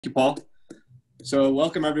You, Paul. So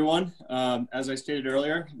welcome, everyone. As I stated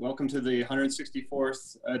earlier, welcome to the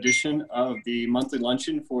 164th edition of the monthly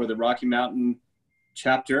luncheon for the Rocky Mountain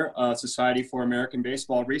chapter of Society for American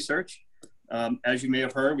Baseball Research. As you may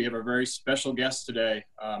have heard, we have a very special guest today.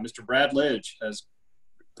 Mr. Brad Lidge has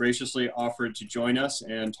graciously offered to join us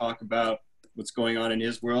and talk about what's going on in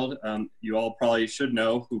his world. You all probably should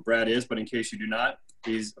know who Brad is, but in case you do not,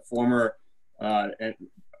 he's a former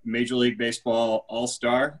Major League Baseball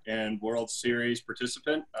All-Star and World Series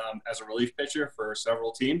participant as a relief pitcher for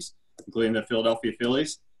several teams, including the Philadelphia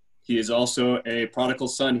Phillies. He is also a prodigal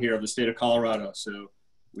son here of the state of Colorado, so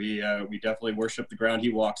we definitely worship the ground he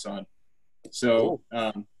walks on. So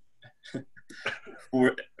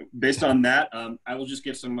based on that, I will just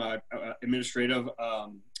give some administrative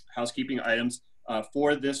housekeeping items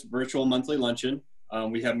for this virtual monthly luncheon.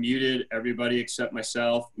 We have muted everybody except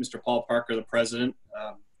myself, Mr. Paul Parker, the president.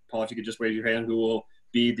 Paul, if you could just raise your hand, who will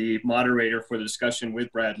be the moderator for the discussion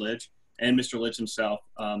with Brad Lidge and Mr. Lidge himself.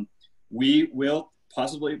 We will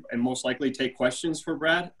possibly and most likely take questions for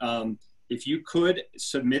Brad. If you could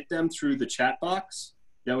submit them through the chat box,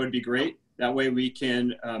 that would be great. That way we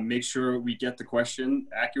can make sure we get the question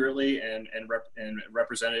accurately and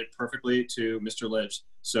represent it perfectly to Mr. Lidge.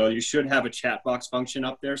 So you should have a chat box function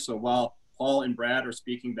up there. So while Paul and Brad are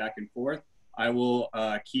speaking back and forth, I will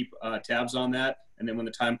keep tabs on that. And then when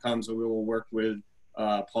the time comes, we will work with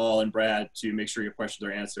Paul and Brad to make sure your questions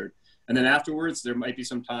are answered. And then afterwards, there might be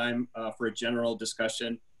some time for a general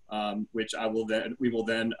discussion, which we will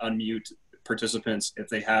then unmute participants if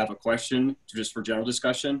they have a question just for general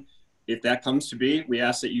discussion. If that comes to be, we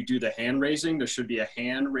ask that you do the hand raising. There should be a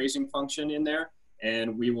hand raising function in there,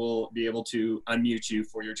 and we will be able to unmute you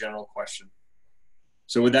for your general question.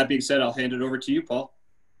 So with that being said, I'll hand it over to you, Paul.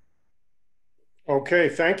 Okay,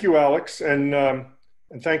 thank you, Alex, and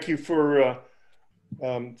thank you for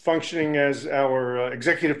functioning as our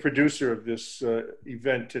executive producer of this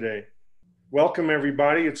event today. Welcome,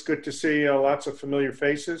 everybody. It's good to see lots of familiar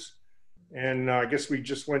faces, and I guess we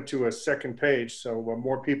just went to a second page, so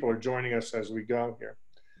more people are joining us as we go here.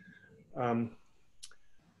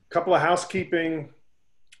 Couple of housekeeping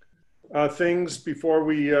things before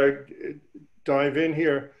we dive in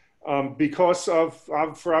here. Because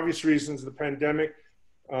for obvious reasons, the pandemic,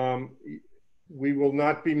 we will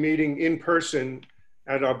not be meeting in person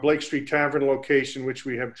at our Blake Street Tavern location, which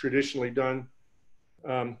we have traditionally done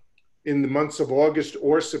in the months of August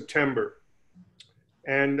or September.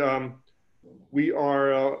 And we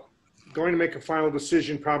are going to make a final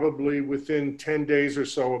decision probably within 10 days or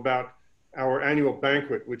so about our annual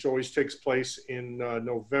banquet, which always takes place in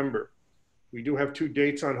November. We do have two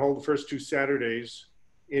dates on hold, the first two Saturdays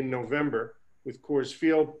in November with Coors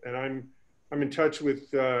Field, and I'm in touch with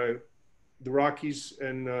the Rockies,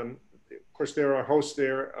 and of course they're our host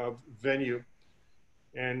there of venue,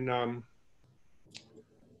 and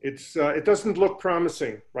it doesn't look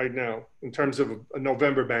promising right now in terms of a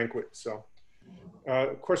November banquet. So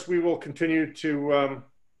of course we will continue to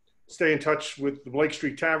stay in touch with the Blake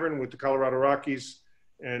Street Tavern, with the Colorado Rockies,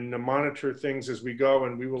 and monitor things as we go,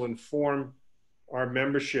 and we will inform our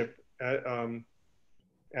membership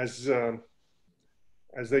as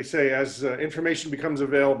they say, as information becomes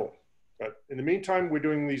available. But in the meantime, we're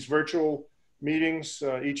doing these virtual meetings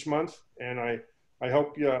each month, and I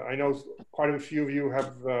hope, I know quite a few of you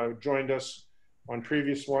have joined us on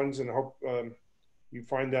previous ones, and I hope you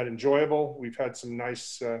find that enjoyable. We've had some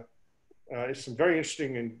nice, some very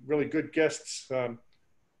interesting and really good guests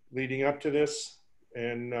leading up to this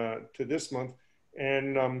and to this month.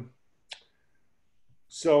 And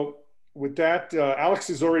so with that, Alex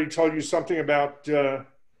has already told you something about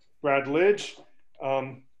Brad Lidge.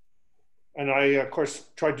 And I, of course,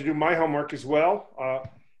 tried to do my homework as well.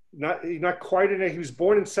 Not quite he was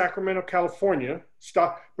born in Sacramento, California.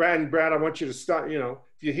 Stop, Brad, I want you to stop, if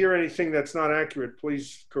you hear anything that's not accurate,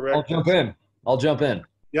 please correct. I'll jump in.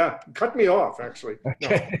 Yeah, cut me off, actually.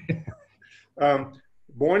 Okay. No.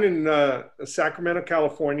 Born in Sacramento,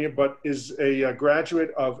 California, but is a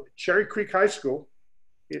graduate of Cherry Creek High School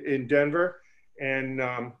in Denver, and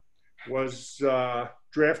was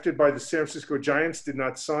drafted by the San Francisco Giants, did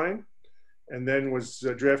not sign, and then was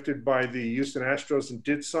drafted by the Houston Astros and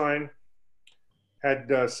did sign. Had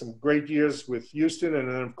some great years with Houston, and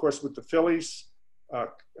then of course with the Phillies,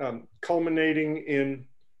 culminating in,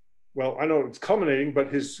 well, I know it's culminating,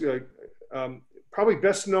 but his probably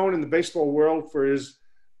best known in the baseball world for his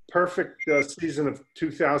perfect season of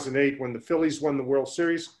 2008 when the Phillies won the World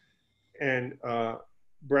Series, and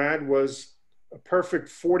Brad was a perfect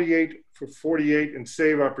 48 for 48 in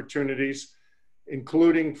save opportunities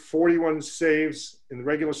including 41 saves in the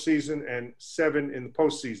regular season and 7 in the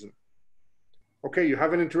postseason. Okay, you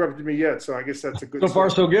haven't interrupted me yet, so I guess that's a good So far,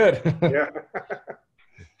 so good. Yeah.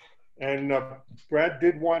 And Brad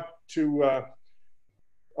did want to,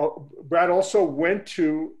 Brad also went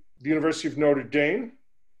to the University of Notre Dame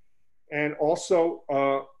and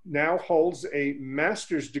also now holds a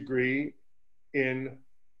master's degree in,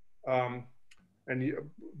 Brad,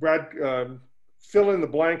 fill in the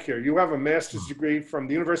blank here. You have a master's degree from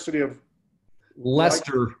the University of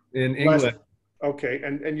Leicester in England. Leicester. Okay,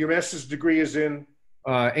 and your master's degree is in?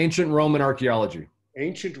 Ancient Roman archaeology.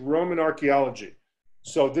 Ancient Roman archaeology.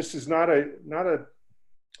 So this is not a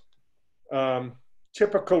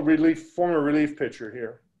typical former relief pitcher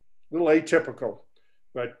here. A little atypical,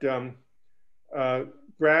 but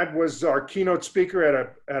Brad was our keynote speaker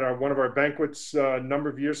at one of our banquets a number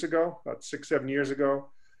of years ago, about 6-7 years ago,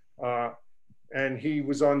 and he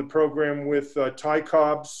was on the program with Ty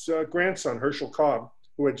Cobb's grandson, Herschel Cobb,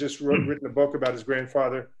 who had just written a book about his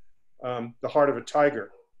grandfather, The Heart of a Tiger,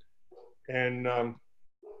 and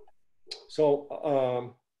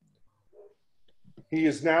so he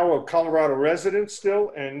is now a Colorado resident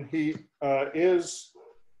still, and he is,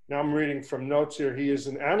 now I'm reading from notes here, he is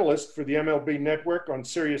an analyst for the MLB network on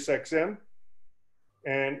SiriusXM,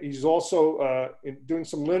 and he's also doing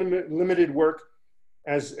some limited work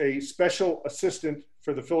as a special assistant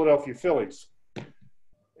for the Philadelphia Phillies.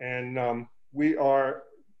 And we are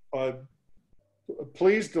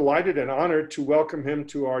pleased, delighted, and honored to welcome him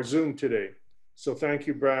to our Zoom today. So thank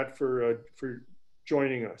you, Brad, for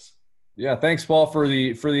joining us. Yeah, thanks, Paul, for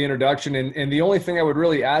the introduction. And the only thing I would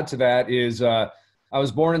really add to that is I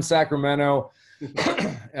was born in Sacramento,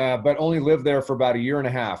 but only lived there for about 1.5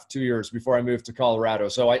 years, 2 years before I moved to Colorado.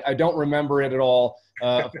 So I don't remember it at all,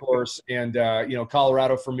 of course. And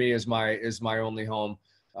Colorado for me is my only home,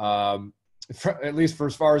 at least for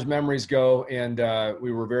as far as memories go. And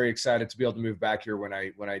we were very excited to be able to move back here when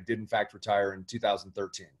I did in fact retire in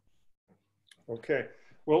 2013. Okay.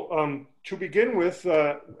 Well, to begin with,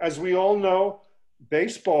 as we all know,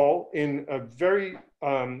 baseball in a very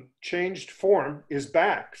changed form is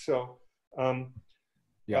back. So, and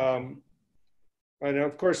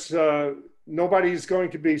of course, nobody's going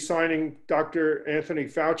to be signing Dr. Anthony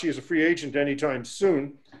Fauci as a free agent anytime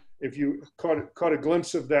soon. If you caught a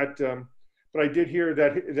glimpse of that, but I did hear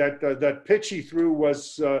that pitch he threw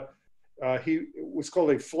was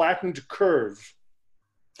called a flattened curve.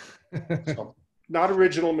 So, not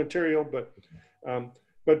original material, but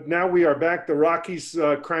now we are back. The Rockies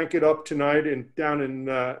crank it up tonight down in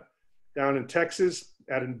Texas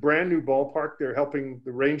at a brand new ballpark. They're helping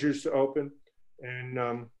the Rangers to open,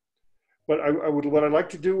 and what I'd like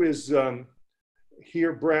to do is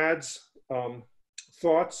hear Brad's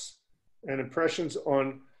thoughts and impressions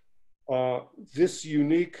on this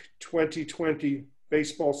unique 2020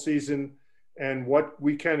 baseball season and what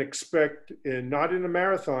we can expect not in a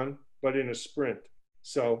marathon, but in a sprint.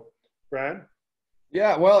 So, Brad?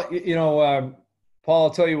 Yeah, well, Paul, I'll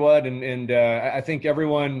tell you what, and I think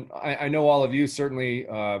everyone, I know all of you certainly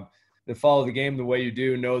that follow the game the way you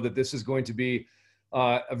do know that this is going to be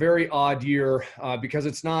a very odd year because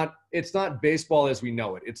it's not baseball as we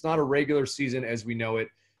know it. It's not a regular season as we know it.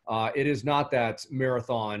 It is not that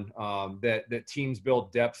marathon that teams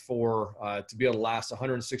build depth for to be able to last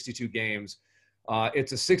 162 games.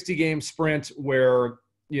 It's a 60-game sprint where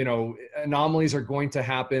anomalies are going to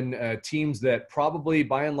happen. Teams that probably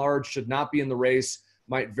by and large should not be in the race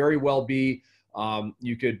might very well be.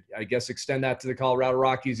 You could, I guess, extend that to the Colorado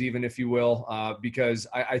Rockies, even if you will, because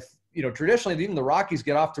I traditionally even the Rockies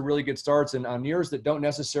get off to really good starts, and on years that don't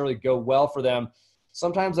necessarily go well for them,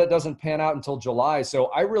 sometimes that doesn't pan out until July. So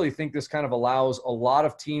I really think this kind of allows a lot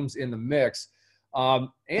of teams in the mix.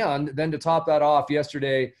 And then to top that off,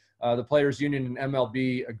 yesterday, the Players Union and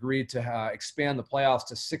MLB agreed to expand the playoffs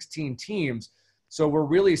to 16 teams. So we're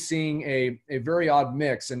really seeing a very odd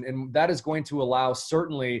mix, and that is going to allow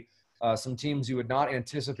certainly some teams you would not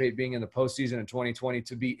anticipate being in the postseason in 2020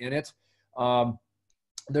 to be in it.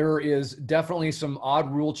 There is definitely some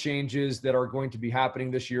odd rule changes that are going to be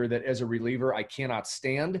happening this year that as a reliever I cannot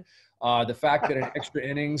stand. The fact that in extra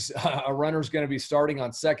innings, a runner is going to be starting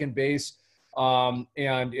on second base, and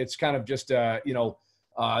it's kind of just a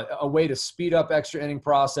way to speed up extra inning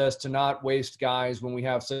process to not waste guys when we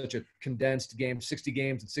have such a condensed game, 60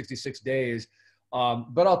 games in 66 days.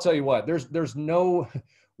 But I'll tell you what, there's no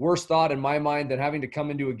worse thought in my mind than having to come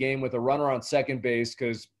into a game with a runner on second base,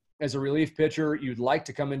 because as a relief pitcher, you'd like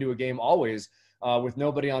to come into a game always with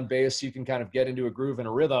nobody on base so you can kind of get into a groove and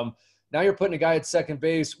a rhythm. Now you're putting a guy at second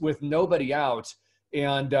base with nobody out,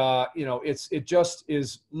 And, it just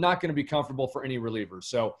is not going to be comfortable for any relievers.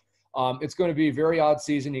 So it's going to be a very odd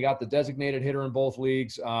season. You got the designated hitter in both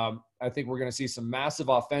leagues. I think we're going to see some massive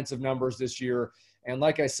offensive numbers this year. And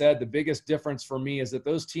like I said, the biggest difference for me is that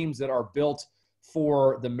those teams that are built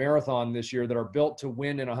for the marathon this year, that are built to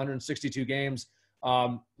win in 162 games,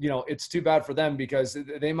 it's too bad for them because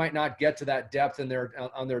they might not get to that depth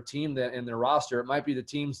on their team, in their roster. It might be the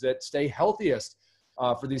teams that stay healthiest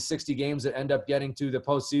for these 60 games that end up getting to the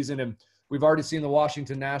postseason. And we've already seen the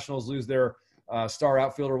Washington Nationals lose their star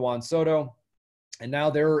outfielder Juan Soto, and now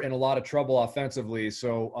they're in a lot of trouble offensively.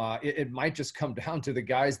 So it might just come down to the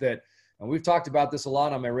guys that, and we've talked about this a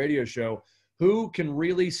lot on my radio show, who can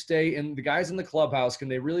really stay in, the guys in the clubhouse, can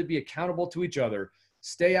they really be accountable to each other?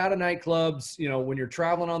 Stay out of nightclubs. When you're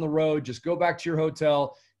traveling on the road, just go back to your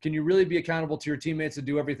hotel. Can you really be accountable to your teammates and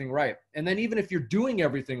do everything right? And then even if you're doing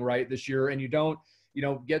everything right this year and you don't,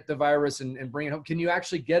 get the virus and bring it home, can you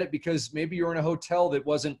actually get it because maybe you're in a hotel that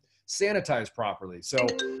wasn't sanitized properly? So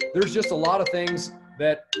there's just a lot of things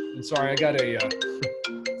that, I'm sorry, I got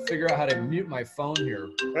to figure out how to mute my phone here.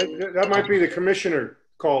 That might be the commissioner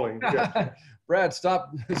calling. Yeah. Brad,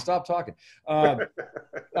 stop talking.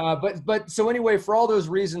 But so anyway, for all those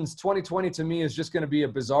reasons, 2020 to me is just going to be a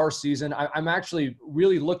bizarre season. I'm actually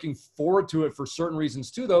really looking forward to it for certain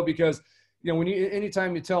reasons too, though, because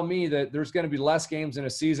anytime you tell me that there's going to be less games in a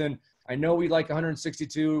season, I know we like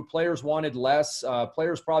 162. Players wanted less.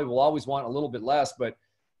 Players probably will always want a little bit less, but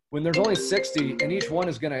when there's only 60 and each one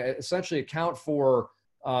is going to essentially account for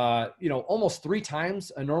almost 3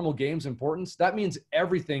 times a normal game's importance, that means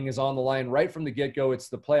everything is on the line right from the get-go. It's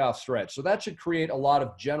the playoff stretch. So that should create a lot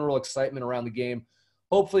of general excitement around the game,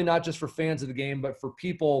 hopefully not just for fans of the game, but for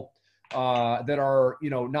people that are,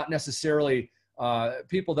 not necessarily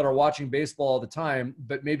people that are watching baseball all the time,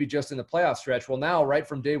 but maybe just in the playoff stretch. Well, now, right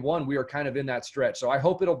from day one, we are kind of in that stretch. So I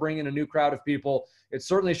hope it'll bring in a new crowd of people. It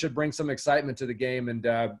certainly should bring some excitement to the game. And,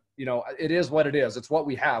 it is what it is. It's what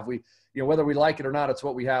we have. Whether we like it or not, it's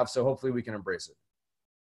what we have. So hopefully we can embrace it.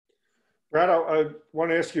 Brad, I want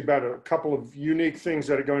to ask you about a couple of unique things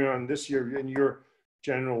that are going on this year and your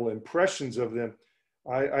general impressions of them.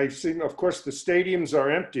 I've seen, of course, the stadiums are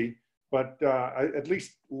empty, but at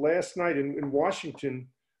least last night in Washington,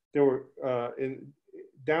 there were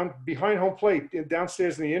down behind home plate,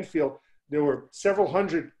 downstairs in the infield, there were several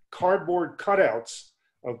hundred cardboard cutouts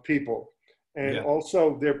of people. And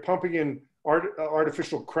also they're pumping in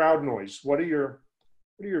artificial crowd noise. What are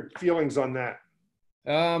your feelings on that?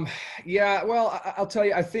 Well, I'll tell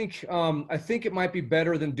you, I think it might be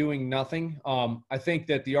better than doing nothing. I think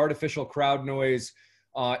that the artificial crowd noise,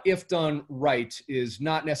 if done right, is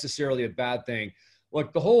not necessarily a bad thing.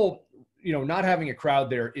 Look, the whole, not having a crowd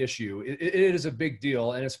there issue, it is a big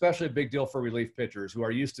deal, and especially a big deal for relief pitchers who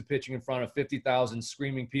are used to pitching in front of 50,000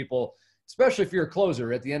 screaming people, especially if you're a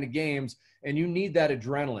closer at the end of games and you need that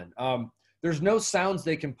adrenaline. There's no sounds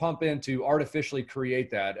they can pump in to artificially create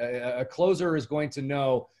that. A closer is going to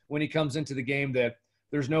know when he comes into the game that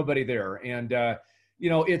there's nobody there. And,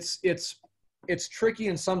 it's tricky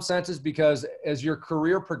in some senses because as your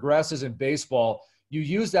career progresses in baseball, you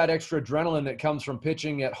use that extra adrenaline that comes from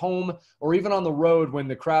pitching at home or even on the road when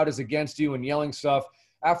the crowd is against you and yelling stuff.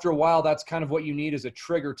 After a while, that's kind of what you need as a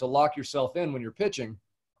trigger to lock yourself in when you're pitching.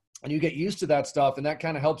 And you get used to that stuff, and that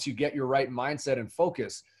kind of helps you get your right mindset and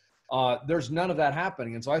focus. There's none of that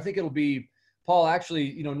happening. And so I think it'll be, Paul,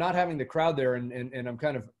 actually, not having the crowd there, and I'm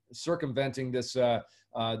kind of circumventing this,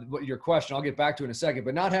 your question, I'll get back to in a second,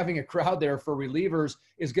 but not having a crowd there for relievers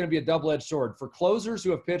is going to be a double-edged sword. For closers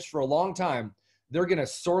who have pitched for a long time, they're going to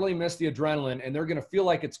sorely miss the adrenaline, and they're going to feel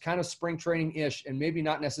like it's kind of spring training-ish and maybe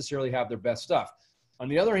not necessarily have their best stuff. On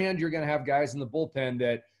the other hand, you're going to have guys in the bullpen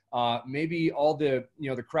that maybe all the,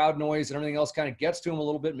 the crowd noise and everything else kind of gets to them a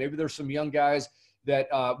little bit. Maybe there's some young guys that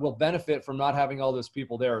will benefit from not having all those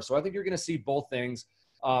people there. So I think you're going to see both things.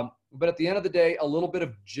 But at the end of the day, a little bit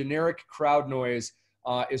of generic crowd noise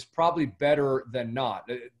is probably better than not.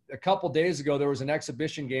 A couple days ago, there was an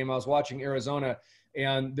exhibition game. I was watching Arizona,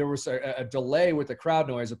 and there was a delay with the crowd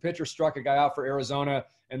noise. A pitcher struck a guy out for Arizona,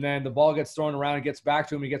 and then the ball gets thrown around and gets back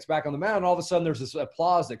to him. He gets back on the mound, and all of a sudden there's this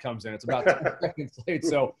applause that comes in. It's about 10 seconds late.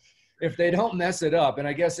 So if they don't mess it up, and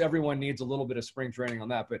I guess everyone needs a little bit of spring training on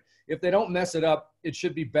that, but if they don't mess it up, it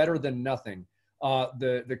should be better than nothing.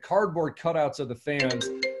 The cardboard cutouts of the fans,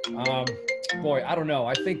 boy, I don't know.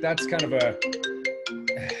 I think that's kind of a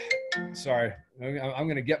 – sorry. I'm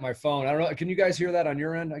going to get my phone. I don't know. Can you guys hear that on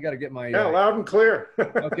your end? I got to get my yeah, loud and clear.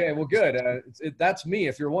 Okay, well, good. That's me,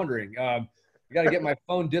 if you're wondering. I got to get my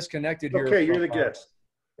phone disconnected here. Okay, you're the guest.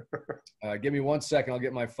 Give me 1 second. I'll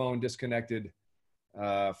get my phone disconnected.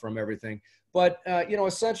 from everything. But,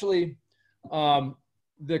 essentially,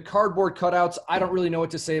 the cardboard cutouts, I don't really know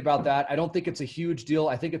what to say about that. I don't think it's a huge deal.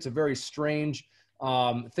 I think it's a very strange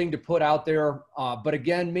thing to put out there. But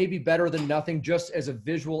again, maybe better than nothing, just as a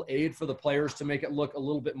visual aid for the players to make it look a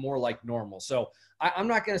little bit more like normal. So I'm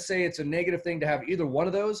not going to say it's a negative thing to have either one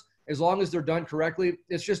of those, as long as they're done correctly.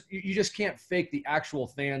 It's just, you just can't fake the actual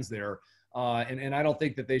fans there. And I don't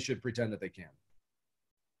think that they should pretend that they can.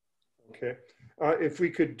 Okay. If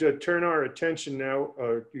we could turn our attention now,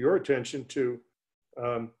 your attention to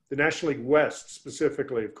the National League West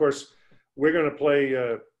specifically. Of course, we're going to play,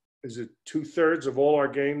 is it 2/3 of all our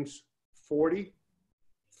games? 40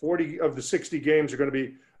 of the 60 games are going to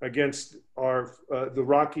be against the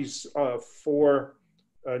Rockies' 4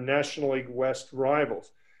 National League West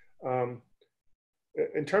rivals.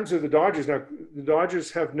 In terms of the Dodgers, now the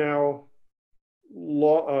Dodgers have now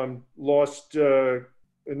lost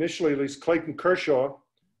initially at least Clayton Kershaw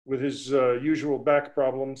with his usual back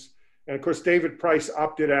problems. And of course, David Price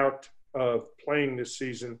opted out of playing this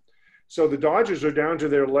season. So the Dodgers are down to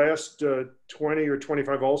their last 20 or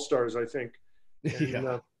 25 All-Stars, I think. And,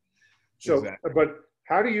 yeah. Exactly. But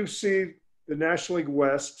how do you see the National League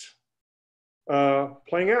West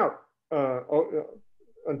playing out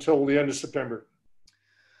until the end of September?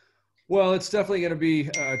 Well, it's definitely going to be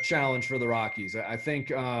a challenge for the Rockies. I think,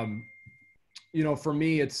 for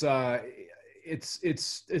me, this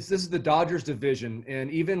is the Dodgers division,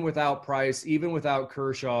 and even without Price, even without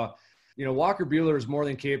Kershaw, Walker Buehler is more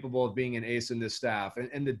than capable of being an ace in this staff,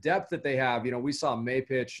 and the depth that they have. We saw May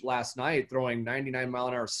pitch last night throwing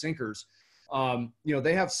 99-mile-an-hour sinkers.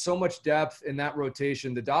 They have so much depth in that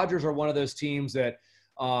rotation. The Dodgers are one of those teams that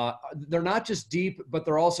they're not just deep, but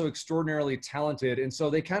they're also extraordinarily talented. And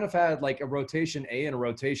so they kind of had like a rotation A and a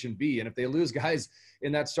rotation B. And if they lose guys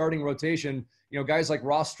in that starting rotation, guys like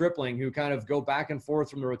Ross Stripling, who kind of go back and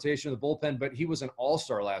forth from the rotation of the bullpen, but he was an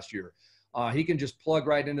all-star last year. He can just plug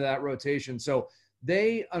right into that rotation. So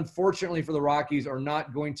they, unfortunately for the Rockies, are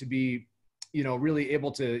not going to be, really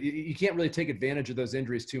able to – you can't really take advantage of those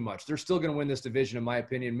injuries too much. They're still going to win this division, in my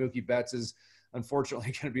opinion. Mookie Betts is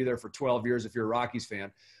unfortunately going to be there for 12 years if you're a Rockies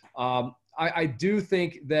fan. I do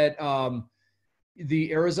think that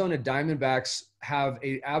the Arizona Diamondbacks have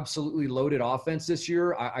a absolutely loaded offense this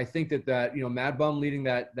year. I think that Mad Bum leading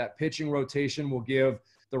that pitching rotation will give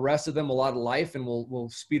the rest of them a lot of life and will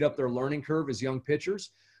speed up their learning curve as young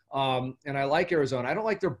pitchers. And I like Arizona. I don't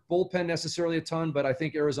like their bullpen necessarily a ton, but I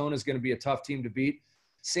think Arizona is going to be a tough team to beat.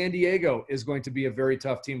 San Diego is going to be a very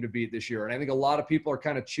tough team to beat this year. And I think a lot of people are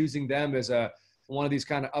kind of choosing them as one of these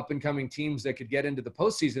kind of up-and-coming teams that could get into the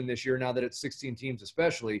postseason this year, now that it's 16 teams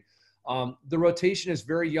especially. The rotation is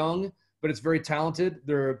very young, but it's very talented.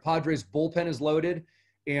 Their Padres bullpen is loaded,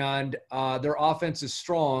 and their offense is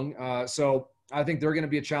strong. So I think they're going to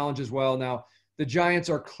be a challenge as well. Now, the Giants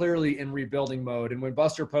are clearly in rebuilding mode, and when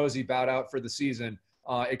Buster Posey bowed out for the season,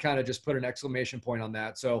 it kind of just put an exclamation point on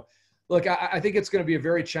that. So, look, I think it's going to be a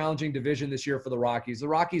very challenging division this year for the Rockies. The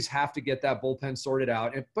Rockies have to get that bullpen sorted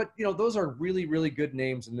out. But those are really, really good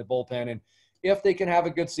names in the bullpen. And if they can have a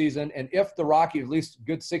good season, and if the Rockies, at least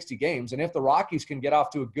good 60 games, and if the Rockies can get off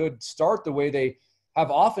to a good start the way they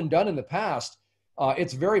have often done in the past,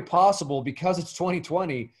 it's very possible, because it's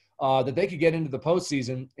 2020, that they could get into the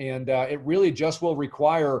postseason. And it really just will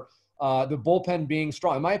require the bullpen being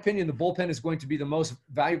strong. In my opinion, the bullpen is going to be the most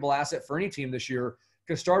valuable asset for any team this year,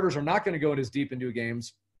 because starters are not going to go as deep into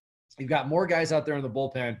games. You've got more guys out there in the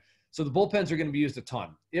bullpen. So the bullpens are going to be used a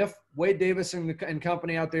ton. If Wade Davis and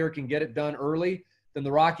company out there can get it done early, then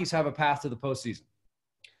the Rockies have a path to the postseason.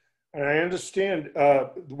 And I understand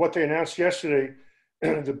what they announced yesterday.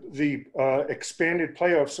 The expanded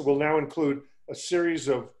playoffs will now include a series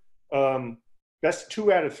of best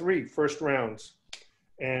 2 out of 3 first rounds.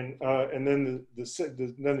 And then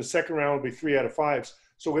the second round will be 3 out of 5s.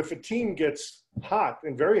 So if a team gets hot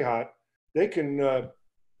and very hot, they can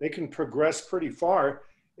progress pretty far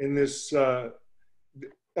in this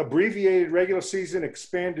abbreviated regular season,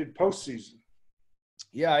 expanded postseason.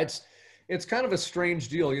 Yeah, it's kind of a strange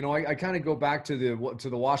deal. I kind of go back to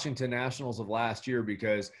the Washington Nationals of last year,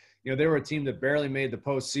 because they were a team that barely made the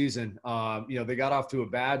postseason. They got off to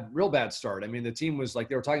a real bad start. I mean, the team was like,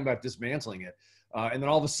 they were talking about dismantling it, and then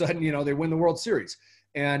all of a sudden, they win the World Series.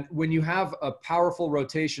 And when you have a powerful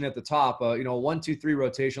rotation at the top, 1-2-3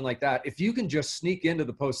 rotation like that, if you can just sneak into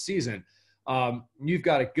the postseason, you've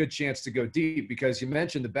got a good chance to go deep, because you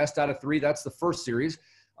mentioned the best out of 3. That's the first series.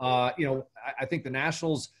 I think the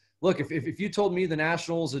Nationals, look, if you told me the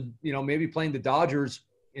Nationals, maybe playing the Dodgers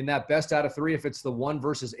in that best out of 3, if it's the 1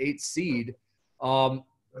 versus 8 seed,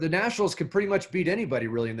 the Nationals could pretty much beat anybody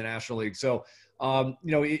really in the National League. So,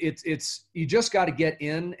 it's you just got to get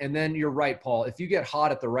in. And then you're right, Paul, if you get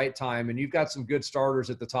hot at the right time and you've got some good starters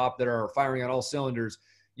at the top that are firing on all cylinders,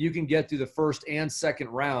 you can get through the first and second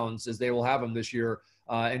rounds, as they will have them this year,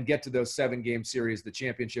 and get to those 7-game series, the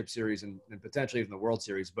championship series, and potentially even the World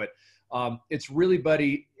Series. But it's really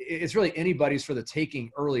anybody's for the taking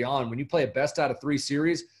early on. When you play a best out of 3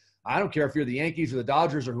 series, I don't care if you're the Yankees or the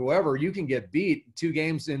Dodgers or whoever, you can get beat 2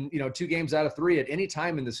 games out of 3 at any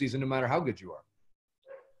time in the season, no matter how good you are.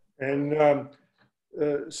 And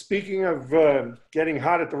speaking of getting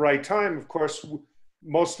hot at the right time, of course,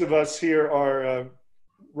 most of us here are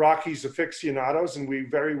Rockies aficionados, and we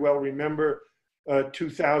very well remember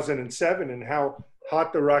 2007 and how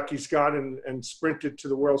hot the Rockies got and sprinted to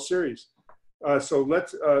the World Series. So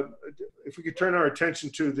let's, if we could turn our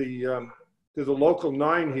attention to the local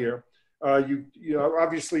 9 here. You know,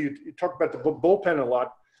 obviously you talk about the bullpen a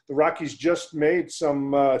lot. The Rockies just made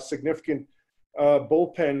some significant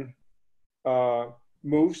bullpen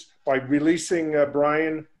moves by releasing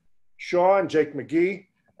Brian Shaw and Jake McGee.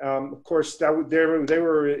 Of course, they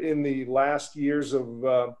were in the last years of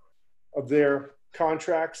their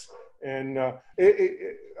contracts. And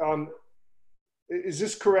is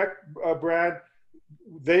this correct, Brad?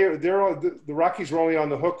 The Rockies were only on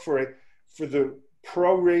the hook for the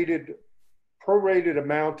prorated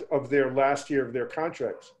amount of their last year of their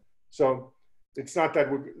contracts. So it's not that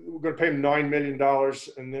we're going to pay them $9 million,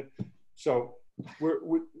 and then so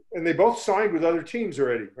and they both signed with other teams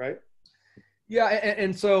already, right? Yeah,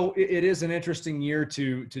 and so it is an interesting year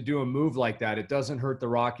to do a move like that. It doesn't hurt the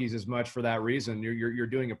Rockies as much for that reason. You're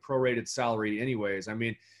doing a prorated salary anyways. I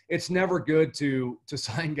mean, it's never good to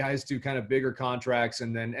sign guys to kind of bigger contracts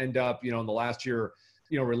and then end up, in the last year,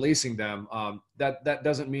 releasing them. That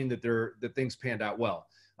doesn't mean that things panned out well.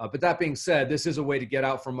 But that being said, this is a way to get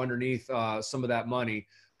out from underneath some of that money.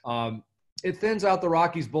 It thins out the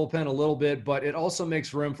Rockies bullpen a little bit, but it also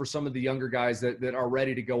makes room for some of the younger guys that are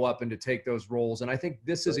ready to go up and to take those roles. And I think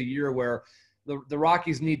this is a year where the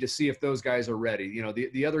Rockies need to see if those guys are ready.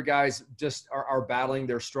 The other guys just are battling,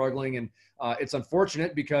 they're struggling. And it's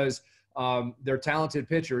unfortunate because they're talented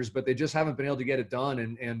pitchers, but they just haven't been able to get it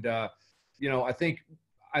done. And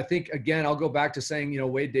I think, again, I'll go back to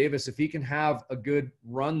saying, Wade Davis, if he can have a good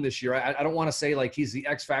run this year, I don't want to say like he's the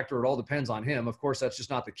X factor. It all depends on him. Of course, that's just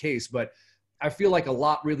not the case, but I feel like a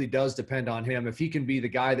lot really does depend on him. If he can be the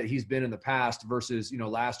guy that he's been in the past versus,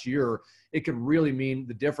 last year, it could really mean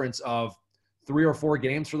the difference of 3 or 4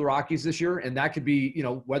 games for the Rockies this year. And that could be,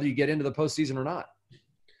 whether you get into the postseason or not.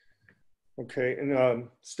 Okay. And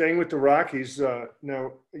staying with the Rockies,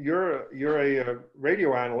 now you're a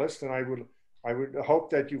radio analyst, and I would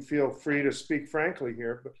hope that you feel free to speak frankly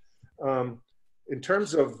here. But in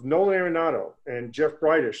terms of Nolan Arenado and Jeff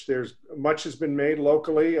Bridich, there's much has been made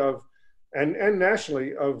locally of and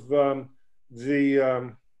nationally of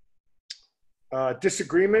the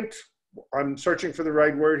disagreement. I'm searching for the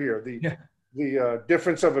right word here. The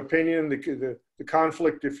difference of opinion, the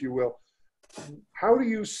conflict, if you will. How do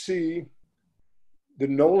you see the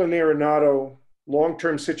Nolan Arenado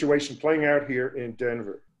long-term situation playing out here in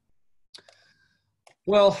Denver?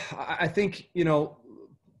 Well, I think,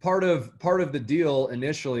 part of the deal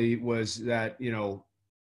initially was that,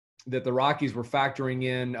 that the Rockies were factoring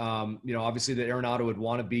in, obviously that Arenado would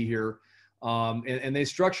want to be here. And they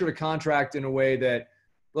structured a contract in a way that,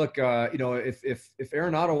 look, if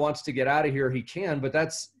Arenado wants to get out of here, he can, but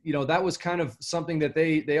that's, that was kind of something that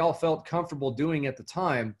they all felt comfortable doing at the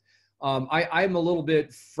time. I'm a little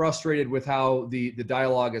bit frustrated with how the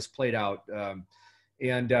dialogue has played out.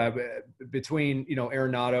 And between,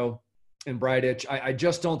 Arenado and Bridich, I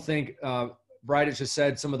just don't think Bridich has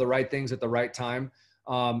said some of the right things at the right time.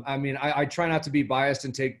 I try not to be biased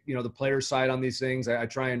and take, the player's side on these things. I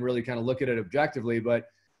try and really kind of look at it objectively. But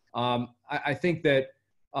I think that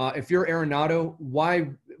if you're Arenado,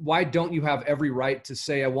 why don't you have every right to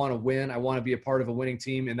say, I want to win, I want to be a part of a winning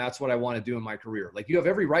team, and that's what I want to do in my career? Like, you have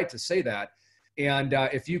every right to say that. And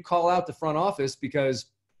if you call out the front office because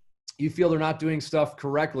you feel they're not doing stuff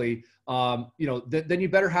correctly, then you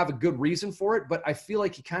better have a good reason for it. But I feel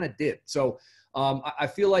like he kind of did. So I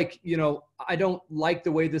feel like, I don't like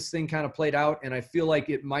the way this thing kind of played out, and I feel like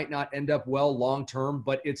it might not end up well long-term,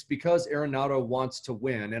 but it's because Arenado wants to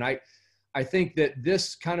win. And I think that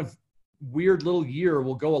this kind of weird little year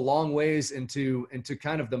will go a long ways into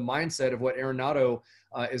kind of the mindset of what Arenado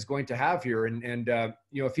is going to have here. And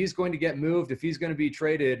if he's going to get moved, if he's going to be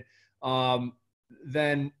traded,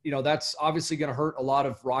 then, that's obviously going to hurt a lot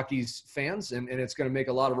of Rockies fans, and it's going to make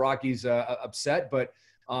a lot of Rockies upset. But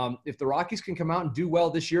If the Rockies can come out and do well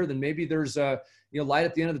this year, then maybe there's a light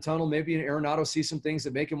at the end of the tunnel. Maybe an Arenado sees some things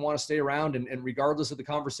that make him want to stay around, and regardless of the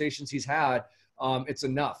conversations he's had, it's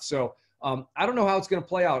enough. So I don't know how it's going to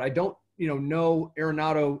play out. I don't know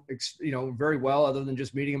Arenado very well, other than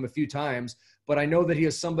just meeting him a few times. But I know that he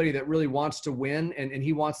is somebody that really wants to win, and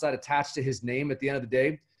he wants that attached to his name at the end of the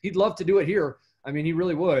day. He'd love to do it here. I mean, he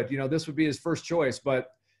really would. This would be his first choice.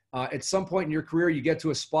 But at some point in your career, you get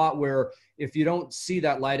to a spot where if you don't see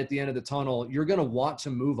that light at the end of the tunnel, you're going to want to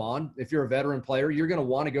move on. If you're a veteran player, you're going to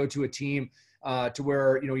want to go to a team to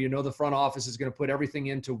where, the front office is going to put everything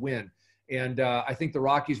in to win. And I think the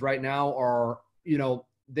Rockies right now are,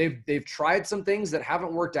 they've tried some things that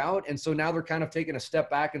haven't worked out. And so now they're kind of taking a step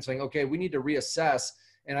back and saying, okay, we need to reassess.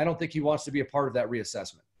 And I don't think he wants to be a part of that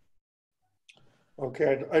reassessment.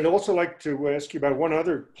 Okay. I'd also like to ask you about one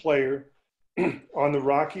other player on the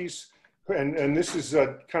Rockies. And this is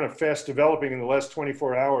kind of fast developing in the last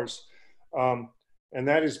 24 hours. And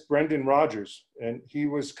that is Brendan Rodgers. And he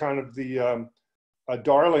was kind of the a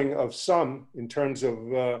darling of some in terms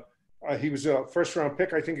of he was a first-round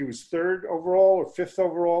pick. I think he was 3rd overall or 5th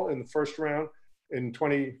overall in the first round in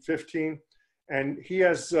 2015. And he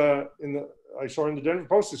has, I saw in the Denver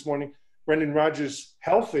Post this morning, Brendan Rodgers,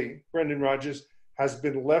 healthy Brendan Rodgers, has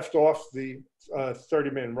been left off the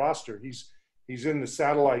 30-man roster. He's in the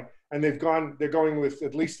satellite, and they're going with,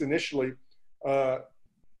 at least initially, the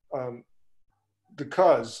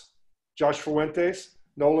Cuz, Josh Fuentes,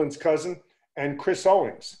 Nolan's cousin, and Chris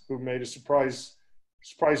Owings, who made a surprise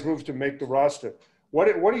move to make the roster. What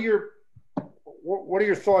are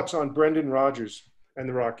your thoughts on Brendan Rodgers and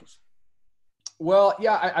the Rockies? Well,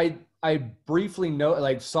 yeah, I briefly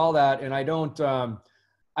saw that, and I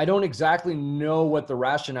don't exactly know what the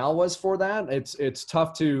rationale was for that. It's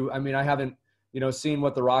tough to. I mean, I haven't seen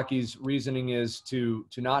what the Rockies' reasoning is to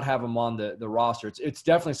not have him on the roster. It's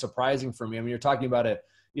definitely surprising for me. I mean, you're talking about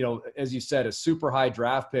as you said, a super high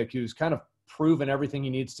draft pick who's kind of proven everything he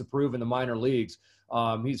needs to prove in the minor leagues.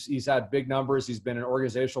 He's had big numbers. He's been an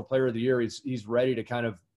organizational player of the year. He's ready to kind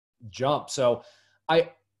of jump. So I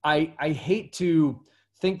hate to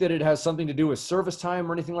think that it has something to do with service time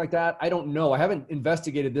or anything like that. I don't know. I haven't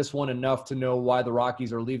investigated this one enough to know why the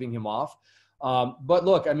Rockies are leaving him off. But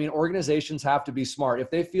look, I mean, organizations have to be smart. If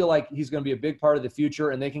they feel like he's going to be a big part of the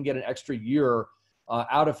future and they can get an extra year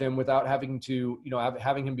out of him without having to,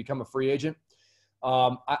 having him become a free agent,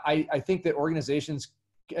 I think that organizations,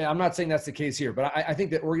 I'm not saying that's the case here, but I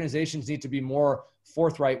think that organizations need to be more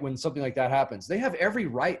forthright when something like that happens. They have every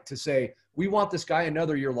right to say, we want this guy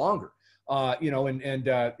another year longer.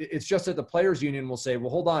 It's just that the players union will say,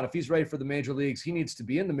 well, hold on, if he's ready for the major leagues, he needs to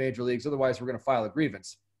be in the major leagues. Otherwise we're going to file a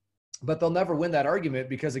grievance. But they'll never win that argument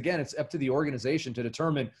because, again, it's up to the organization to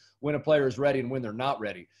determine when a player is ready and when they're not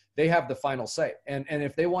ready. They have the final say. And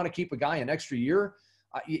if they want to keep a guy an extra year,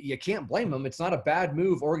 you can't blame them. It's not a bad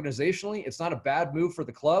move organizationally. It's not a bad move for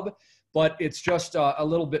the club, but it's just a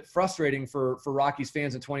little bit frustrating for Rockies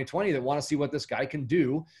fans in 2020 that want to see what this guy can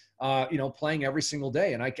do, playing every single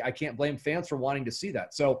day. And I can't blame fans for wanting to see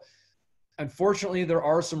that. So unfortunately, there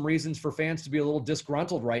are some reasons for fans to be a little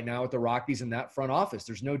disgruntled right now at the Rockies in that front office.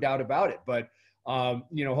 There's no doubt about it. But,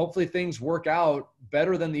 hopefully things work out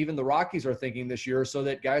better than even the Rockies are thinking this year so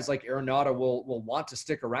that guys like Arenado will want to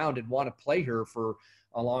stick around and want to play here for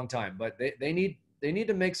a long time. But they need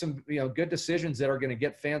to make some good decisions that are going to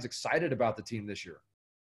get fans excited about the team this year.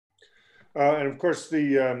 And of course,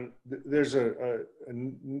 there's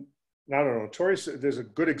there's a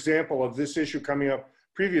good example of this issue coming up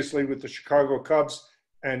previously with the Chicago Cubs,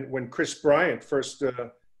 and when Chris Bryant was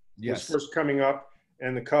first coming up,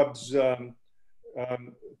 and the Cubs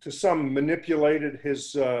to some manipulated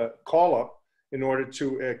his call up in order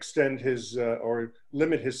to extend his or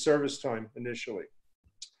limit his service time initially.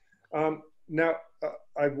 Now,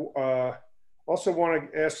 I also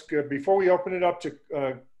want to ask before we open it up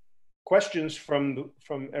to questions from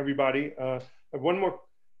everybody. I have one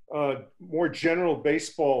more general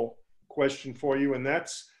baseball question for you, and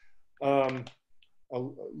that's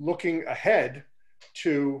looking ahead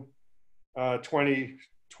to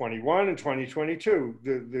 2021 and 2022.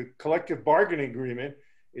 The collective bargaining agreement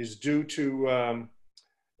is due to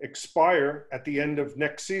expire at the end of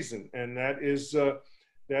next season, and that is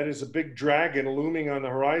a big dragon looming on the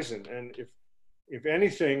horizon. And if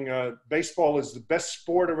anything, baseball is the best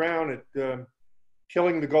sport around at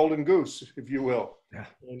killing the golden goose, if you will. Yeah.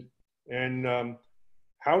 And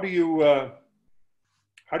how do you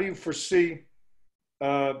foresee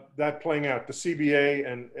that playing out? The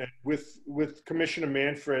CBA and with Commissioner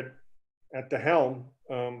Manfred at the helm,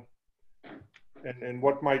 and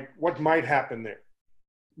what might happen there?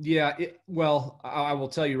 Yeah, well, I will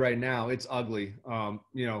tell you right now, it's ugly.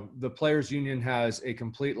 The players union has a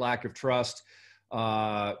complete lack of trust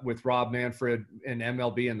with Rob Manfred and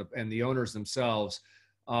MLB and the owners themselves.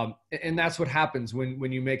 And that's what happens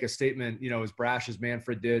when you make a statement, as brash as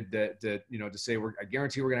Manfred did, that to say I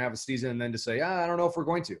guarantee we're going to have a season, and then to say, I don't know if we're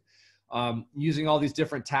going to. Using all these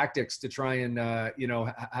different tactics to try and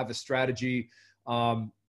have a strategy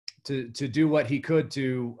to do what he could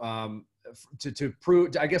to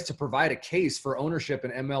prove, I guess, to provide a case for ownership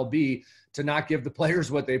in MLB to not give the players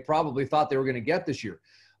what they probably thought they were going to get this year.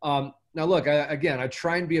 Now, look, I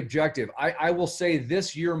try and be objective. I will say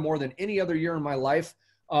this year more than any other year in my life,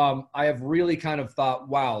 I have really kind of thought,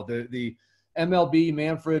 wow, the MLB,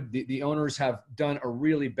 Manfred, the owners have done a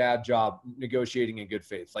really bad job negotiating in good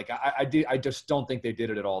faith. Like I just don't think they did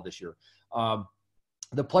it at all this year.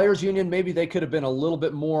 The players union, maybe they could have been a little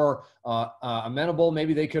bit more amenable.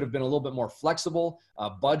 Maybe they could have been a little bit more flexible,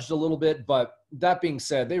 budged a little bit. But that being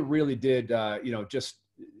said, they really did, just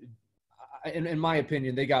in my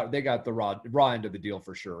opinion, they got the raw end of the deal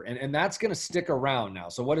for sure. And that's going to stick around now.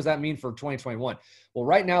 So what does that mean for 2021? Well,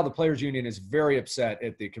 right now, the players union is very upset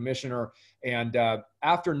at the commissioner. And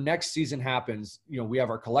after next season happens, we have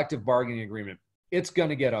our collective bargaining agreement. It's going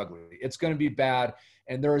to get ugly. It's going to be bad.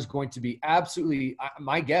 And there is going to be absolutely,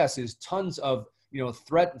 my guess is tons of,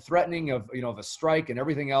 threatening of a strike and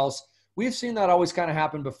everything else. We've seen that always kind of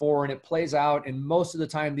happen before, and it plays out. And most of the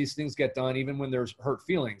time these things get done, even when there's hurt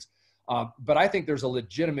feelings. But I think there's a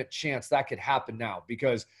legitimate chance that could happen now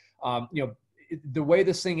because, the way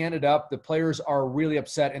this thing ended up, the players are really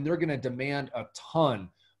upset and they're going to demand a ton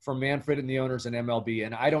from Manfred and the owners in MLB.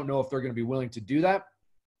 And I don't know if they're going to be willing to do that.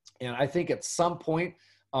 And I think at some point,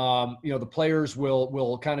 the players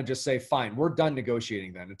will kind of just say, fine, we're done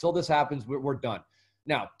negotiating then. Until this happens, we're done.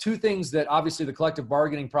 Now, two things that obviously the collective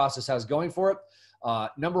bargaining process has going for it.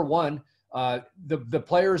 Number one, the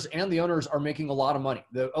players and the owners are making a lot of money.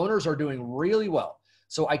 The owners are doing really well.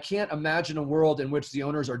 So I can't imagine a world in which the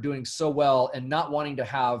owners are doing so well and not wanting to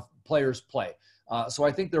have players play. So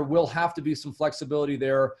I think there will have to be some flexibility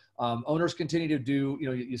there. Owners continue to do,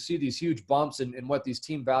 you see these huge bumps in what these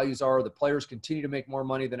team values are. The players continue to make more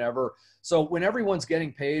money than ever. So when everyone's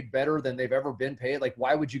getting paid better than they've ever been paid, like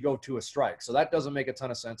why would you go to a strike? So that doesn't make a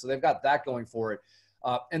ton of sense. So they've got that going for it.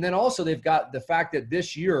 And then also they've got the fact that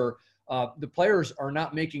this year, the players are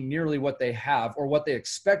not making nearly what they have or what they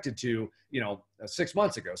expected to, 6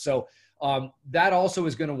 months ago. So that also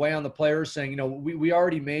is going to weigh on the players saying, we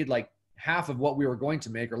already made like half of what we were going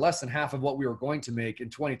to make or less than half of what we were going to make in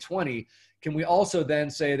 2020. Can we also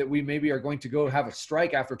then say that we maybe are going to go have a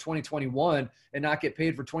strike after 2021 and not get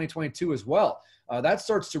paid for 2022 as well? That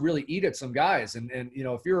starts to really eat at some guys. And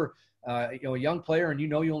if you're a young player and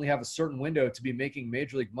you only have a certain window to be making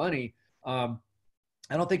major league money, I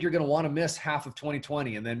don't think you're going to want to miss half of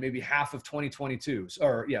 2020 and then maybe half of 2022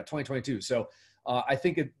 2022. So I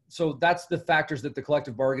think so that's the factors that the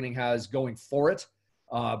collective bargaining has going for it.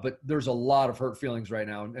 But there's a lot of hurt feelings right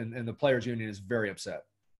now, and the players union is very upset.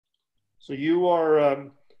 So you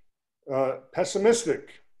are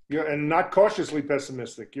pessimistic, and not cautiously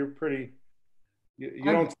pessimistic. You're pretty. You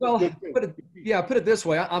don't. Well, put it this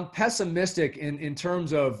way. I'm pessimistic in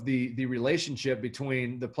terms of the relationship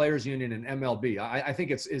between the players union and MLB. I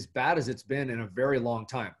think it's as bad as it's been in a very long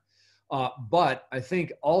time. But I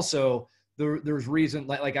think also there's reason,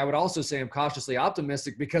 like I would also say I'm cautiously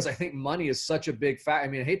optimistic because I think money is such a big factor. I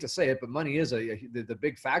mean, I hate to say it, but money is the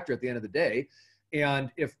big factor at the end of the day.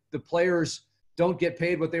 And if the players don't get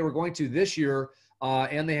paid what they were going to this year,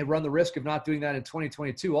 and they run the risk of not doing that in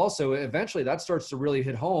 2022 also, eventually that starts to really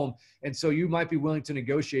hit home. And so you might be willing to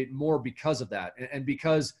negotiate more because of that. And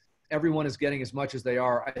because everyone is getting as much as they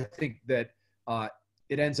are, I think that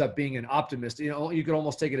it ends up being an optimistic, you could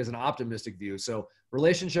almost take it as an optimistic view. So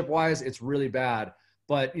relationship wise, it's really bad.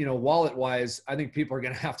 But, wallet wise, I think people are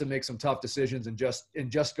going to have to make some tough decisions and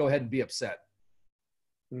just go ahead and be upset.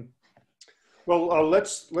 Well,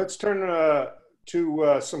 let's turn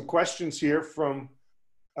to some questions here from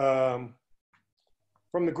the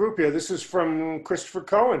group here. This is from Christopher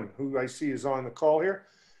Cohen, who I see is on the call here.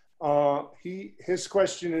 His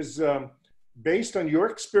question is, based on your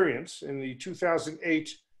experience in the 2008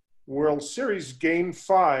 World Series Game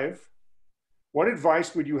 5, what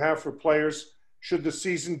advice would you have for players should the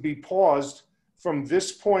season be paused from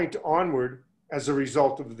this point onward as a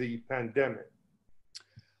result of the pandemic?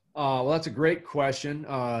 Well, that's a great question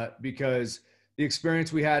because the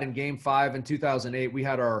experience we had in Game 5 in 2008,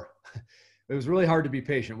 it was really hard to be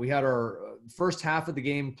patient. We had our first half of the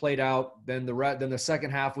game played out, then the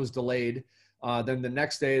second half was delayed. Then the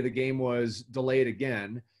next day the game was delayed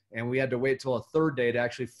again. and we had to wait till a third day to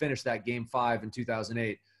actually finish that game 5 in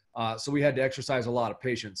 2008. So we had to exercise a lot of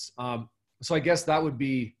patience. So I guess that would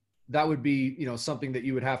be, something that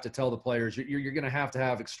you would have to tell the players. You're going to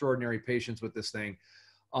have extraordinary patience with this thing.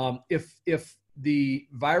 If the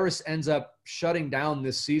virus ends up shutting down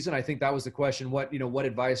this season, I think that was the question. What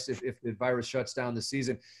advice if the virus shuts down this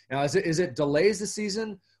season? Now, is it delays the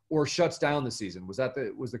season or shuts down the season? Was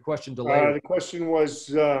the question delayed? The question was,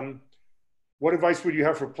 what advice would you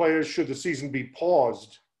have for players should the season be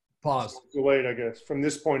paused? Delayed, I guess, from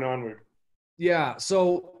this point onward. Yeah.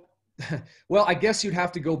 So, well, I guess you'd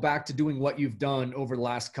have to go back to doing what you've done over the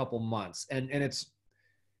last couple months. And it's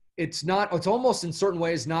almost in certain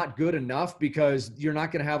ways not good enough, because you're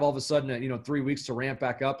not going to have all of a sudden, 3 weeks to ramp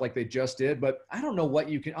back up like they just did. But I don't know what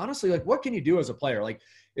you can, honestly, like, what can you do as a player? Like,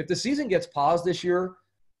 if the season gets paused this year,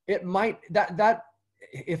 it might,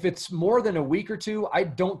 if it's more than a week or two, I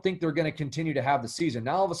don't think they're going to continue to have the season.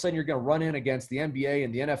 Now, all of a sudden, you're going to run in against the NBA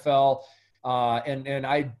and the NFL. And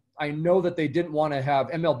I know that they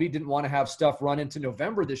MLB didn't want to have stuff run into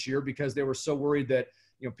November this year, because they were so worried that,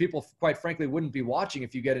 people, quite frankly, wouldn't be watching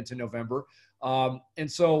if you get into November.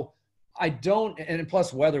 And so and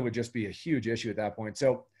plus weather would just be a huge issue at that point.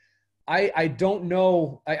 So I don't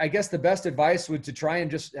know. I guess the best advice would to try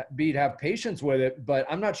and just be to have patience with it, but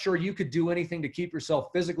I'm not sure you could do anything to keep yourself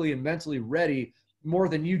physically and mentally ready more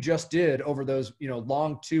than you just did over those,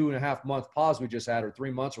 long 2.5 month pause we just had, or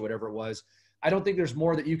 3 months or whatever it was. I don't think there's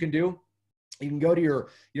more that you can do. You can go to your,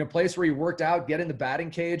 place where you worked out, get in the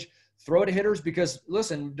batting cage, throw to hitters, because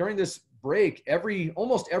listen, during this break,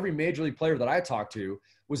 almost every major league player that I talked to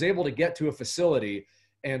was able to get to a facility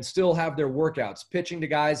and still have their workouts, pitching to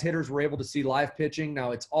guys. Hitters were able to see live pitching.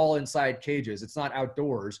 Now it's all inside cages. It's not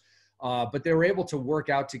outdoors, but they were able to work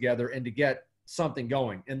out together and to get something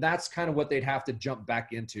going. And that's kind of what they'd have to jump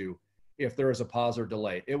back into if there is a pause or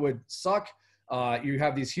delay. It would suck. You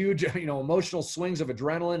have these huge, emotional swings of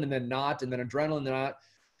adrenaline and then not, and then adrenaline, then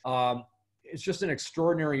not. It's just an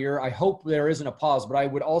extraordinary year. I hope there isn't a pause, but I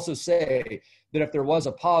would also say that if there was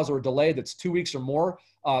a pause or a delay that's 2 weeks or more,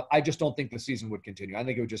 I just don't think the season would continue. I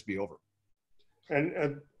think it would just be over.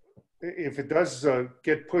 And if it does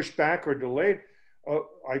get pushed back or delayed,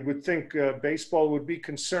 I would think baseball would be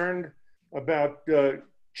concerned about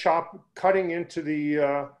cutting into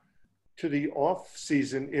the off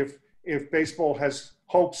season if baseball has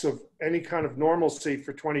hopes of any kind of normalcy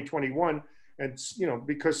for 2021. And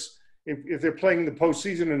because if they're playing the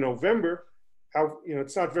postseason in November,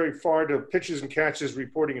 it's not very far to pitches and catches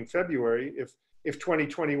reporting in February. If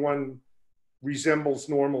 2021 resembles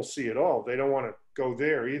normalcy at all, they don't want to go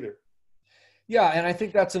there either. Yeah, and I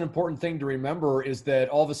think that's an important thing to remember, is that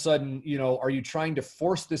all of a sudden, are you trying to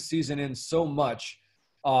force this season in so much?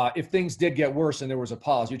 If things did get worse and there was a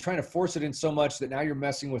pause, you're trying to force it in so much that now you're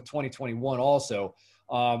messing with 2021 also.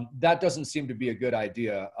 That doesn't seem to be a good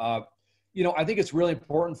idea. I think it's really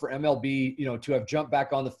important for MLB, to have jumped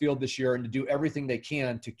back on the field this year and to do everything they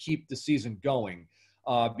can to keep the season going,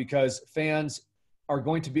 because fans are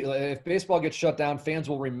going to be, if baseball gets shut down, fans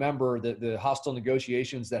will remember the hostile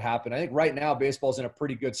negotiations that happened. I think right now baseball's in a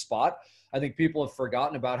pretty good spot. I think people have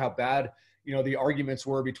forgotten about how bad, the arguments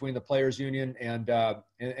were between the players union and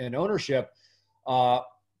ownership.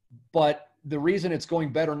 But the reason it's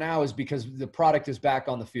going better now is because the product is back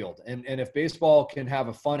on the field. And if baseball can have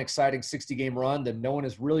a fun, exciting 60-game run, then no one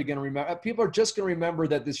is really going to remember. People are just going to remember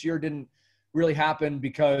that this year didn't really happen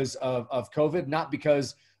because of COVID, not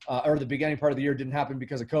because, or the beginning part of the year didn't happen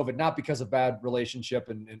because of COVID, not because of bad relationship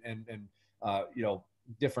and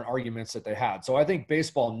different arguments that they had. So I think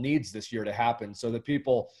baseball needs this year to happen so that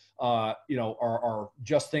people, are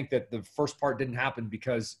just think that the first part didn't happen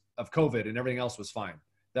because of COVID and everything else was fine.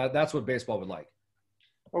 That's what baseball would like.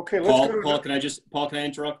 Okay, Paul, can I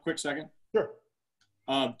interrupt a quick second? Sure.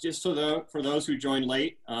 Just for those who joined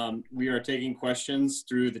late, we are taking questions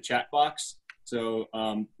through the chat box. So,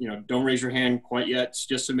 don't raise your hand quite yet.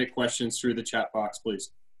 Just submit questions through the chat box,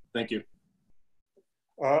 please. Thank you.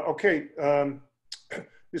 Okay.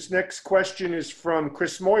 This next question is from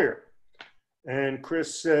Chris Moyer. And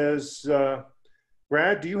Chris says,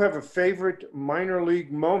 Brad, do you have a favorite minor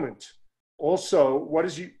league moment? Also, what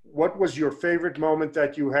was your favorite moment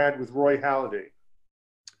that you had with Roy Halladay?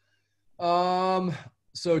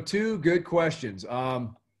 So 2 good questions. A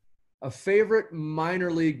favorite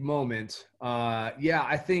minor league moment.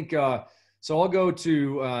 I think, so I'll go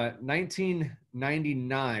to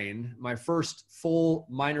 1999, my first full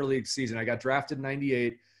minor league season. I got drafted in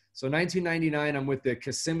 98. So 1999, I'm with the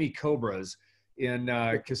Kissimmee Cobras in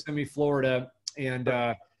Kissimmee, Florida. And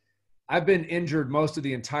I've been injured most of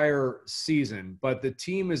the entire season, but the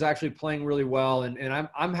team is actually playing really well, and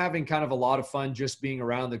I'm having kind of a lot of fun just being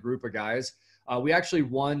around the group of guys. We actually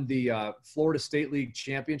won the Florida State League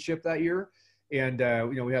championship that year, and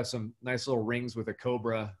we have some nice little rings with a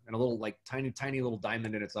cobra and a little like tiny little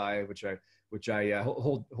diamond in its eye, which I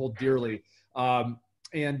hold dearly.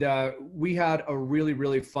 And we had a really,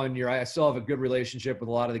 really fun year. I still have a good relationship with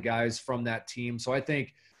a lot of the guys from that team. So I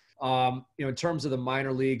think, in terms of the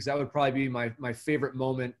minor leagues, that would probably be my favorite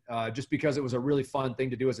moment, just because it was a really fun thing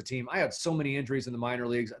to do as a team. I had so many injuries in the minor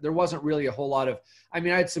leagues. There wasn't really a whole lot of, I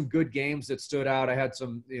had some good games that stood out. I had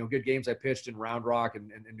some, good games I pitched in Round Rock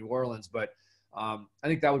and New Orleans, but I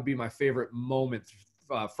think that would be my favorite moment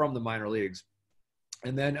from the minor leagues.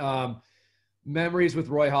 And then memories with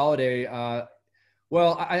Roy Halladay.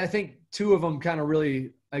 Well, I think two of them kind of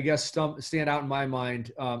really, I guess, stand out in my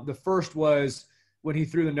mind. The first was when he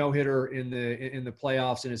threw the no-hitter in the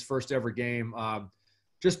playoffs in his first ever game.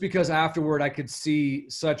 Just because afterward I could see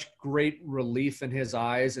such great relief in his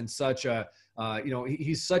eyes and such a,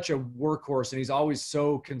 he's such a workhorse, and he's always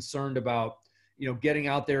so concerned about, getting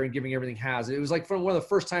out there and giving everything he has. It was like from one of the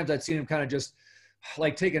first times I'd seen him kind of just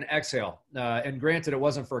like take an exhale. And granted, it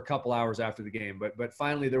wasn't for a couple hours after the game, but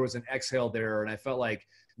finally there was an exhale there. And I felt like,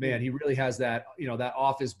 man, he really has that, that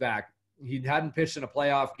off his back. He hadn't pitched in a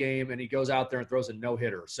playoff game, and he goes out there and throws a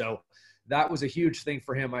no-hitter. So that was a huge thing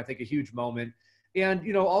for him. I think a huge moment.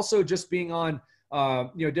 And, also just being on,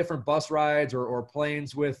 different bus rides or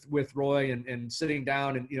planes with Roy and sitting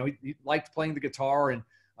down, and, he liked playing the guitar, and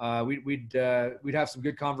we'd have some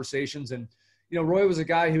good conversations. And, Roy was a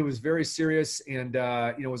guy who was very serious and,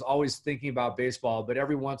 was always thinking about baseball, but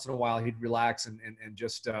every once in a while he'd relax and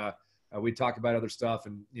just, we'd talk about other stuff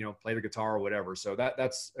and, play the guitar or whatever. So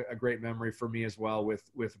that's a great memory for me as well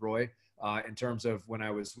with Roy, in terms of when I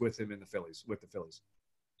was with him in the Phillies.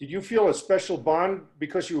 Did you feel a special bond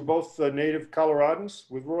because you were both native Coloradans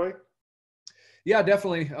with Roy? Yeah,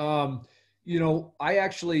 definitely. I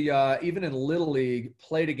actually, even in Little League,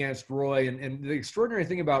 played against Roy. And the extraordinary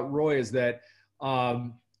thing about Roy is that,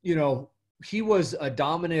 he was a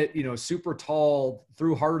dominant, super tall,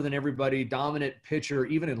 threw harder than everybody, dominant pitcher,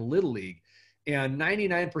 even in Little League. And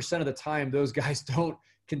 99% of the time, those guys don't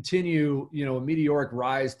continue, a meteoric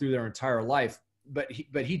rise through their entire life. But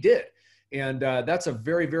he did. And that's a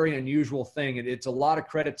very, very unusual thing. And it's a lot of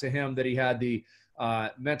credit to him that he had the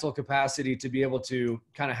mental capacity to be able to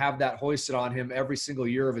kind of have that hoisted on him every single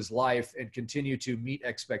year of his life and continue to meet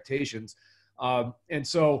expectations. And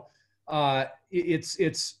so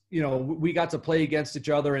it's we got to play against each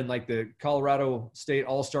other in like the Colorado State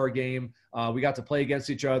All-Star game. We got to play against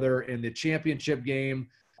each other in the championship game.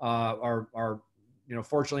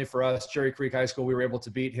 Fortunately for us, Cherry Creek High School, we were able to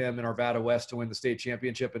beat him in Arvada West to win the state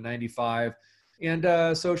championship in '95.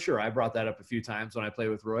 And so sure, I brought that up a few times when I played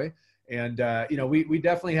with Roy. And, we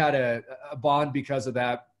definitely had a bond because of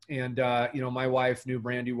that. And, my wife knew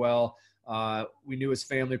Brandy well. We knew his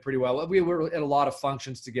family pretty well. We were at a lot of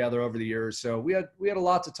functions together over the years. So we had a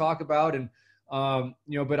lot to talk about. And,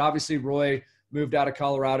 but obviously Roy moved out of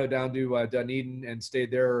Colorado down to Dunedin and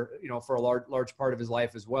stayed there, for a large part of his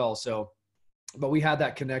life as well. So, but we had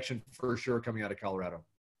that connection for sure coming out of Colorado.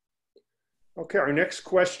 Okay. Our next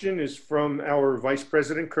question is from our Vice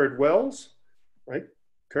President, Kurt Wells, right?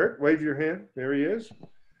 Kurt, wave your hand. There he is.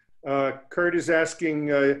 Kurt is asking,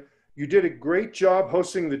 you did a great job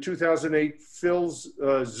hosting the 2008 Phil's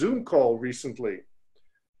Zoom call recently.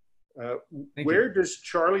 Where does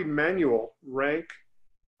Charlie Manuel rank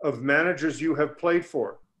of managers you have played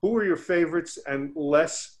for? Who are your favorites and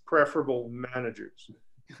less preferable managers?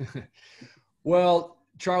 Well,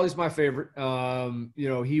 Charlie's my favorite.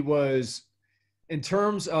 He was, in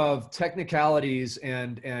terms of technicalities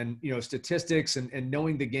and statistics and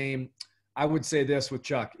knowing the game, I would say this with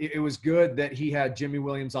Chuck. It was good that he had Jimmy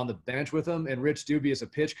Williams on the bench with him and Rich Doobie as a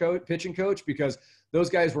pitching coach, because those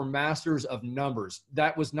guys were masters of numbers.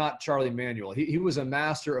 That was not Charlie Manuel. He was a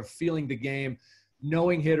master of feeling the game,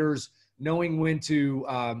 knowing hitters, knowing when to,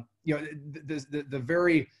 the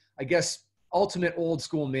very, I guess, ultimate old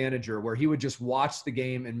school manager where he would just watch the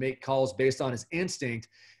game and make calls based on his instinct.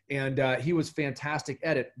 And he was fantastic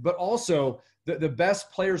at it, but also the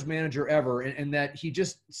best players manager ever, in that he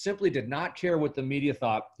just simply did not care what the media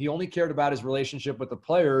thought. He only cared about his relationship with the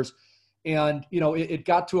players. And, it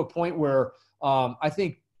got to a point where I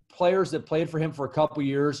think players that played for him for a couple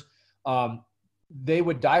years, they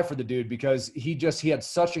would die for the dude because he had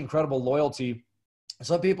such incredible loyalty.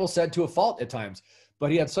 Some people said to a fault at times,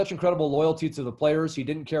 but he had such incredible loyalty to the players. He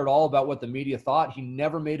didn't care at all about what the media thought. He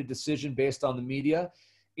never made a decision based on the media.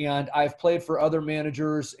 And I've played for other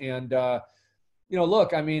managers, and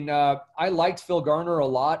Look, I mean, I liked Phil Garner a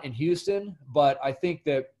lot in Houston, but I think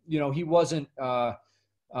that, he wasn't trying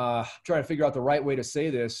to figure out the right way to say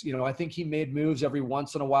this. I think he made moves every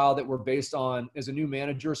once in a while that were based on, as a new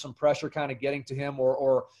manager, some pressure kind of getting to him,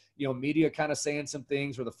 or media kind of saying some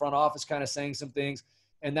things, or the front office kind of saying some things.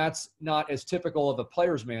 And that's not as typical of a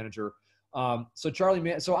player's manager. I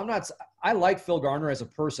like Phil Garner as a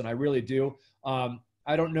person. I really do.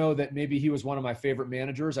 I don't know that maybe he was one of my favorite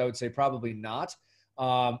managers. I would say probably not.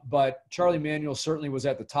 But Charlie Manuel certainly was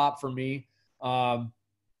at the top for me.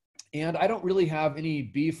 And I don't really have any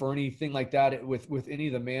beef or anything like that with any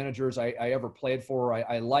of the managers I ever played for.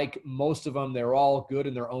 I like most of them. They're all good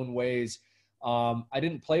in their own ways. I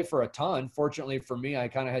didn't play for a ton. Fortunately for me, I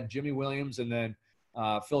kind of had Jimmy Williams and then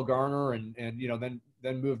Phil Garner, and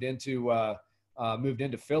then moved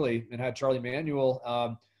into Philly and had Charlie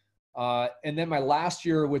Manuel. And then my last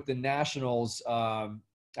year with the Nationals, I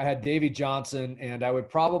had Davey Johnson, and I would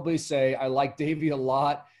probably say I like Davey a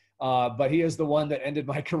lot, but he is the one that ended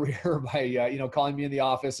my career by calling me in the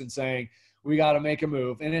office and saying, we got to make a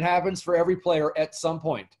move. And it happens for every player at some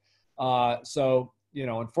point.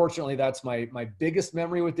 Unfortunately, that's my biggest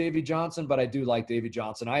memory with Davey Johnson, but I do like Davey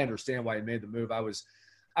Johnson. I understand why he made the move. I was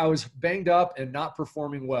banged up and not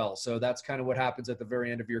performing well. So that's kind of what happens at the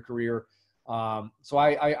very end of your career. So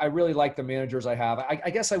I really like the managers I have. I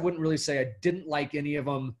guess I wouldn't really say I didn't like any of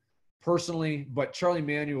them personally, but Charlie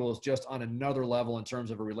Manuel is just on another level in terms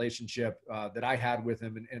of a relationship that I had with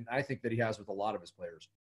him. And I think that he has with a lot of his players.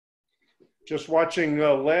 Just watching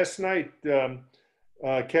last night,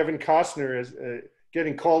 Kevin Costner is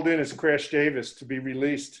getting called in as Crash Davis to be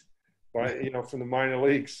released by, from the minor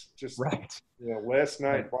leagues. Just right. Last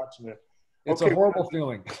night watching it. It's a horrible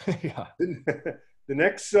feeling. Yeah. The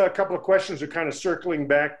next couple of questions are kind of circling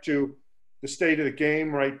back to the state of the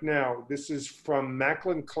game right now. This is from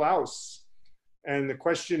Macklin Klaus. And the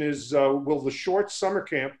question is, will the short summer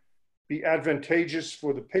camp be advantageous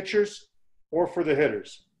for the pitchers or for the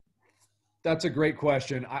hitters? That's a great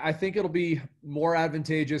question. I think it'll be more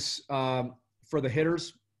advantageous for the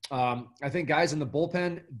hitters. I think guys in the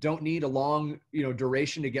bullpen don't need a long,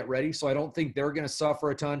 duration to get ready. So I don't think they're going to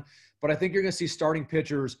suffer a ton. But I think you're going to see starting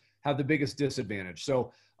pitchers have the biggest disadvantage.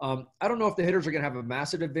 So I don't know if the hitters are going to have a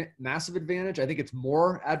massive advantage. I think it's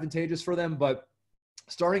more advantageous for them. But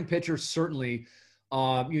starting pitchers certainly.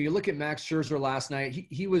 You look at Max Scherzer last night.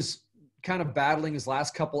 He was kind of battling his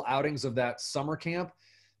last couple outings of that summer camp.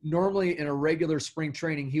 Normally in a regular spring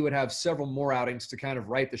training, he would have several more outings to kind of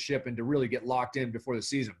right the ship and to really get locked in before the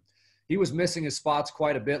season. He was missing his spots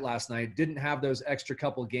quite a bit last night, didn't have those extra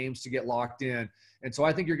couple games to get locked in. And so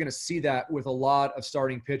I think you're going to see that with a lot of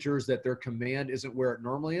starting pitchers, that their command isn't where it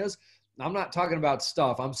normally is. I'm not talking about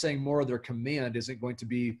stuff. I'm saying more of their command isn't going to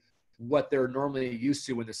be what they're normally used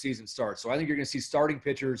to when the season starts. So I think you're going to see starting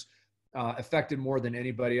pitchers affected more than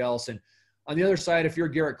anybody else. And on the other side, if you're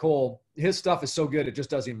Garrett Cole, his stuff is so good, it just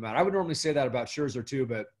doesn't even matter. I would normally say that about Scherzer too,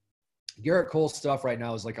 but Garrett Cole's stuff right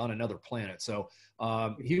now is like on another planet. So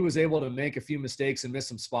he was able to make a few mistakes and miss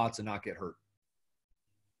some spots and not get hurt.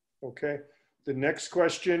 Okay. The next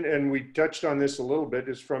question, and we touched on this a little bit,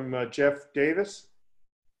 is from Jeff Davis.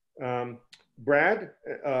 Brad,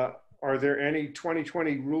 are there any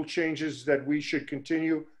 2020 rule changes that we should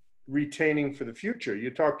continue retaining for the future? You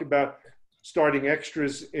talked about starting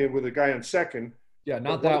extras with a guy on second. Yeah,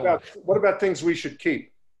 not that one. What about things we should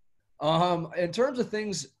keep? In terms of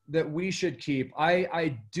things that we should keep,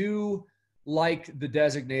 I do like the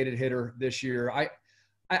designated hitter this year.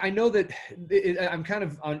 I know that I'm kind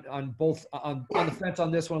of on the fence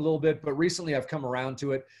on this one a little bit, but recently I've come around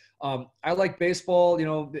to it. I like baseball,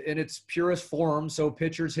 in its purest form. So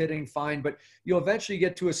pitchers hitting fine, but you'll eventually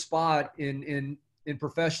get to a spot in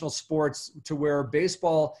professional sports to where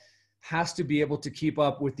baseball has to be able to keep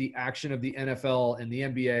up with the action of the NFL and the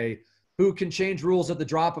NBA, who can change rules at the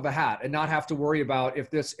drop of a hat and not have to worry about if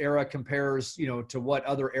this era compares, to what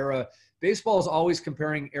other era. Baseball is always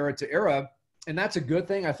comparing era to era, and that's a good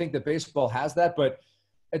thing. I think that baseball has that, but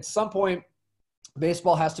at some point,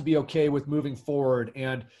 baseball has to be okay with moving forward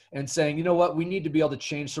and saying, you know what, we need to be able to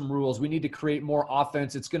change some rules. We need to create more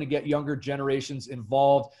offense. It's going to get younger generations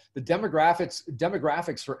involved. The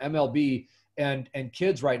demographics for MLB and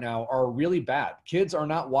kids right now are really bad. Kids are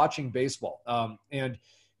not watching baseball. And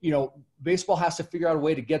baseball has to figure out a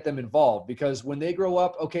way to get them involved, because when they grow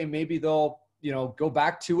up, okay, maybe they'll, go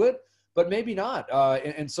back to it, but maybe not.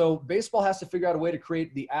 And so baseball has to figure out a way to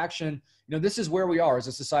create the action. This is where we are as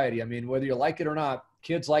a society. I mean, whether you like it or not,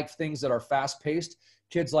 kids like things that are fast paced.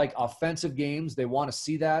 Kids like offensive games. They want to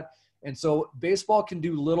see that. And so baseball can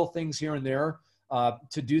do little things here and there.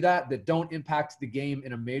 to do that don't impact the game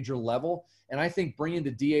in a major level. And I think bringing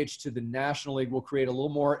the DH to the National League will create a little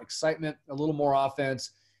more excitement, a little more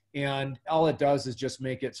offense. And all it does is just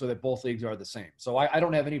make it so that both leagues are the same. So I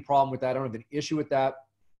don't have any problem with that. I don't have an issue with that.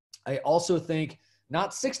 I also think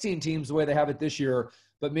not 16 teams the way they have it this year,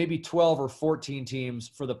 but maybe 12 or 14 teams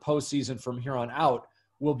for the postseason from here on out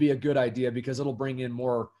will be a good idea because it'll bring in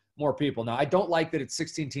more people. Now, I don't like that it's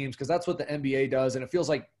 16 teams because that's what the NBA does. And it feels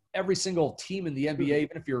like every single team in the NBA,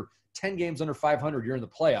 even if you're 10 games under 500, you're in the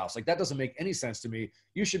playoffs. Like, that doesn't make any sense to me.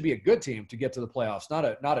 You should be a good team to get to the playoffs, not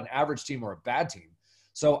an average team or a bad team.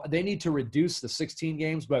 So they need to reduce the 16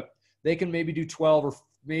 games, but they can maybe do 12 or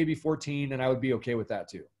maybe 14, and I would be okay with that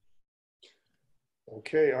too.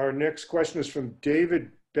 Okay, our next question is from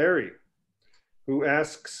David Berry, who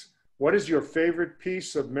asks, what is your favorite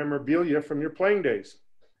piece of memorabilia from your playing days?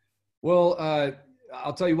 Well,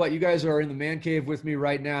 I'll tell you what, you guys are in the man cave with me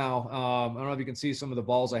right now. I don't know if you can see some of the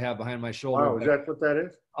balls I have behind my shoulder. Oh, is that what that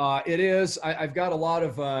is? It is. I've got a lot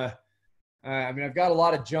of I've got a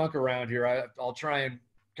lot of junk around here. I'll try and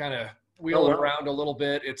kind of wheel it around a little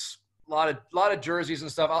bit. It's a lot of jerseys and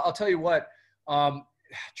stuff. I'll tell you what,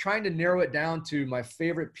 trying to narrow it down to my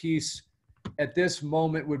favorite piece at this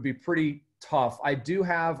moment would be pretty tough. I do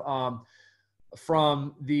have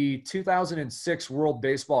from the 2006 World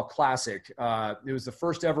Baseball Classic. It was the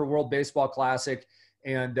first ever World Baseball Classic.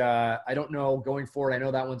 And I don't know going forward, I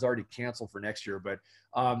know that one's already canceled for next year, but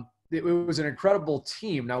it was an incredible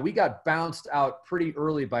team. Now, we got bounced out pretty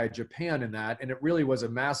early by Japan in that, and it really was a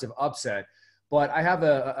massive upset. But I have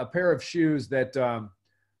a pair of shoes that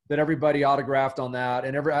everybody autographed on that.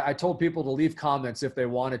 And I told people to leave comments if they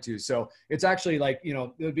wanted to. So it's actually like,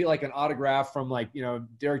 it would be like an autograph from like,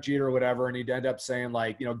 Derek Jeter or whatever. And he'd end up saying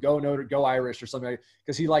like, go Irish or something,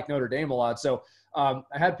 because he liked Notre Dame a lot. So I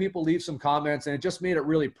had people leave some comments, and it just made it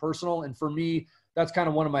really personal. And for me, that's kind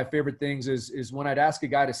of one of my favorite things is when I'd ask a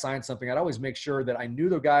guy to sign something, I'd always make sure that I knew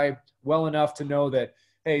the guy well enough to know that,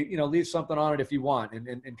 hey, leave something on it if you want,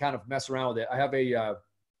 and kind of mess around with it. I have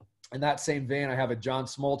in that same vein, I have a John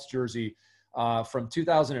Smoltz jersey from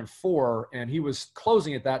 2004, and he was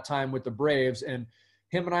closing at that time with the Braves, and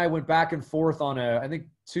him and I went back and forth on I think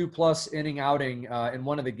 2+ inning outing in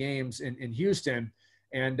one of the games in Houston,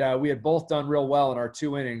 and we had both done real well in our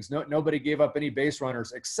 2 innings. Nobody gave up any base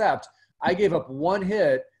runners except I gave up 1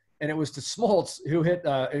 hit, and it was to Smoltz who hit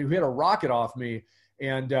a rocket off me.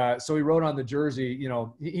 And so he wrote on the jersey,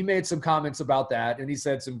 he made some comments about that, and he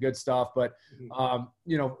said some good stuff. But,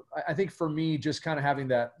 I think for me, just kind of having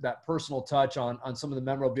that personal touch on some of the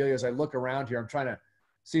memorabilia as I look around here, I'm trying to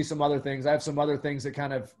see some other things. I have some other things that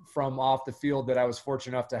kind of from off the field that I was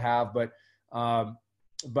fortunate enough to have.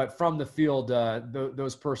 But from the field,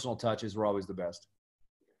 those personal touches were always the best.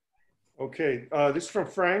 Okay. This is from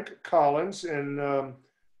Frank Collins. And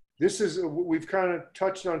we've kind of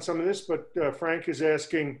touched on some of this, but Frank is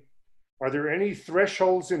asking, are there any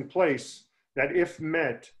thresholds in place that, if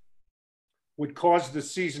met, would cause the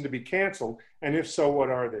season to be canceled? And if so,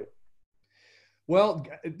 what are they? Well,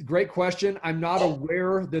 great question. I'm not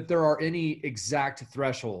aware that there are any exact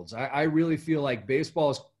thresholds. I really feel like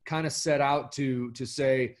baseball is kind of set out to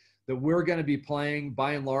say that we're going to be playing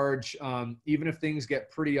by and large, even if things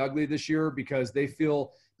get pretty ugly this year, because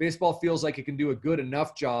baseball feels like it can do a good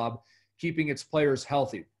enough job keeping its players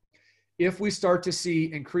healthy. If we start to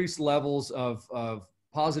see increased levels of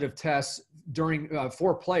positive tests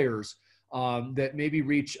for players that maybe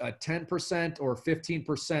reach a 10% or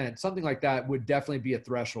 15%, something like that would definitely be a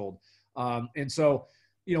threshold. And so,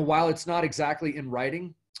 while it's not exactly in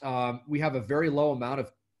writing, we have a very low amount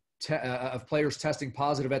of players testing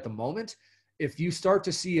positive at the moment. If you start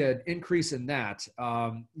to see an increase in that,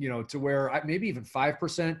 to where maybe even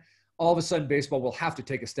 5%, all of a sudden baseball will have to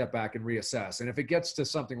take a step back and reassess. And if it gets to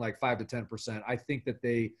something like 5 to 10%, I think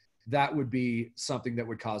that would be something that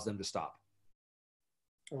would cause them to stop.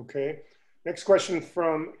 Okay. Next question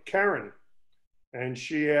from Karen. And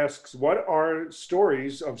she asks, what are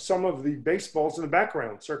stories of some of the baseballs in the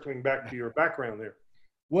background? Circling back to your background there.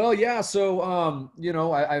 Well, yeah. So,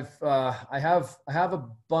 I have a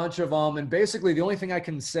bunch of them, and basically the only thing I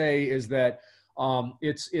can say is that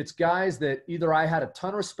it's guys that either I had a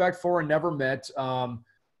ton of respect for and never met, or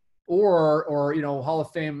Hall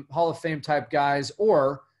of Fame type guys,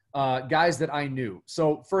 or guys that I knew.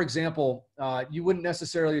 So, for example, you wouldn't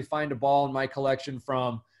necessarily find a ball in my collection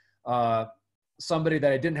from somebody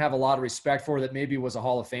that I didn't have a lot of respect for that maybe was a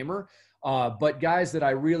Hall of Famer. But guys that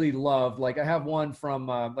I really love, like I have one from,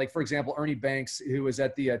 for example, Ernie Banks, who was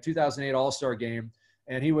at the 2008 All-Star Game,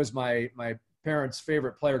 and he was my parents'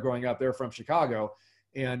 favorite player growing up. They're from Chicago.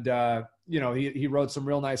 And, he wrote some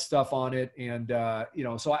real nice stuff on it. And,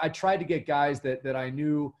 so I tried to get guys that I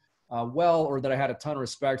knew well, or that I had a ton of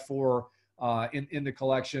respect for in the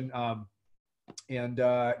collection.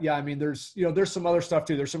 There's some other stuff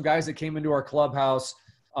too. There's some guys that came into our clubhouse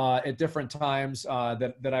at different times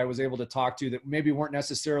that I was able to talk to that maybe weren't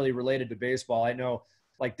necessarily related to baseball. I know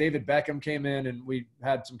like David Beckham came in and we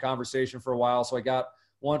had some conversation for a while. So I got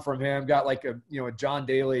one from him, got like a John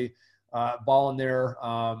Daly ball in there.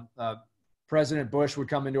 President Bush would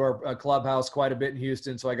come into our clubhouse quite a bit in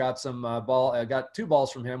Houston. So I got I got 2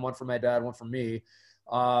 balls from him, one from my dad, one from me.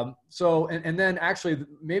 And then actually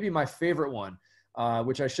maybe my favorite one,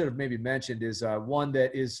 which I should have maybe mentioned, is one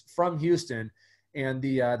that is from Houston, and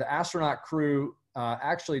the astronaut crew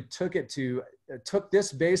actually took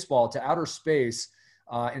this baseball to outer space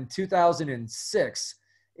in 2006,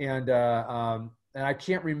 and I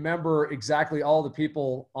can't remember exactly all the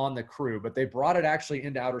people on the crew, but they brought it actually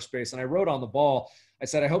into outer space. And I wrote on the ball, I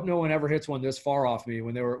said, I hope no one ever hits one this far off me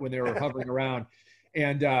when they were hovering around.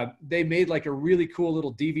 And they made like a really cool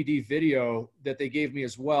little DVD video that they gave me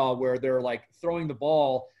as well, where they're like throwing the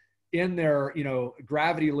ball in their,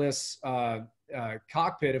 gravity-less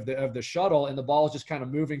cockpit of the shuttle, and the ball is just kind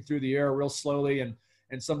of moving through the air real slowly. And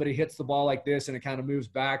somebody hits the ball like this, and it kind of moves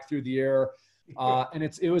back through the air. And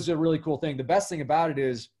it was a really cool thing. The best thing about it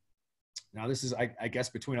is, now this is, I guess,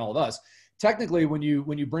 between all of us, technically when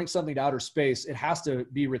you bring something to outer space, it has to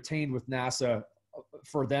be retained with NASA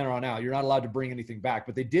for then on out. You're not allowed to bring anything back,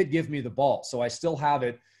 but they did give me the ball. So I still have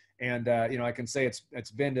it. And, I can say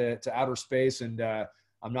it's been to outer space, and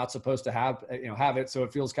I'm not supposed to have it. So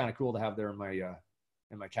it feels kind of cool to have there in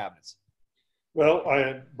my cabinets. Well,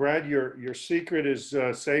 Brad, your secret is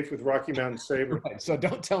safe with Rocky Mountain SABR. Right, so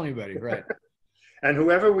don't tell anybody, right? And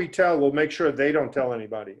whoever we tell, we'll make sure they don't tell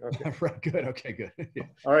anybody. Okay. Right, good. Okay, good. Yeah.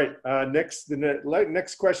 All right. The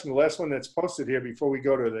next question, the last one that's posted here before we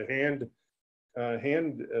go to the hand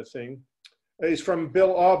thing, is from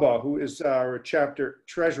Bill Alba, who is our chapter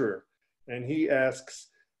treasurer. And he asks,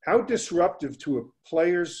 how disruptive to a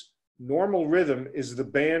player's normal rhythm is the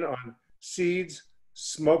ban on seeds,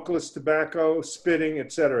 smokeless tobacco, spitting,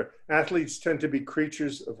 etc.? Athletes tend to be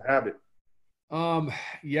creatures of habit.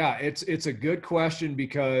 Yeah, it's a good question,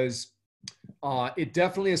 because it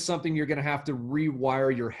definitely is something you're going to have to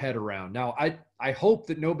rewire your head around. Now, I hope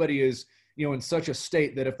that nobody is, in such a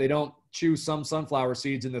state that if they don't chew some sunflower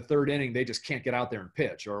seeds in the 3rd inning, they just can't get out there and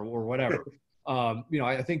pitch or whatever.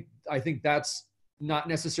 I think that's not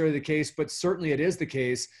necessarily the case, but certainly it is the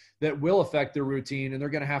case that will affect their routine, and they're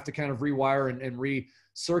going to have to kind of rewire and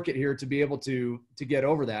re-circuit here to be able to get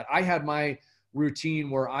over that. I had my routine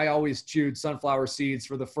where I always chewed sunflower seeds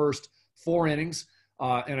for the first 4 innings,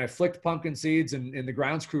 and I flicked pumpkin seeds, and the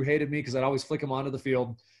grounds crew hated me because I'd always flick them onto the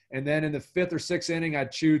field. And then in the 5th or 6th inning,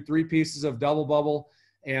 I'd chew 3 pieces of double bubble,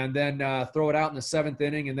 and then throw it out in the 7th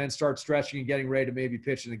inning, and then start stretching and getting ready to maybe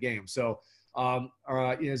pitch in the game. So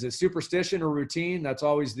is it superstition or routine? That's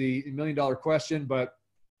always the $1 million question. But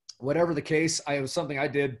whatever the case, it was something I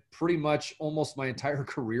did pretty much almost my entire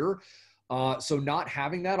career. So not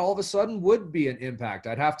having that all of a sudden would be an impact.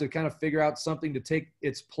 I'd have to kind of figure out something to take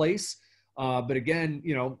its place. But again,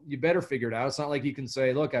 you better figure it out. It's not like you can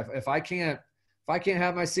say, look, if I can't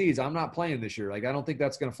have my seeds, I'm not playing this year. Like, I don't think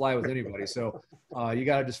that's going to fly with anybody. So you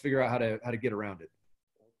got to just figure out how to get around it.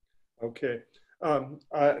 Okay. Now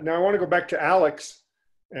I want to go back to Alex.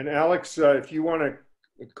 And Alex, if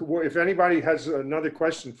anybody has another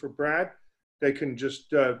question for Brad, they can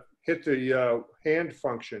just hit the hand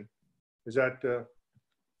function. Is that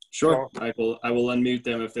sure? I will unmute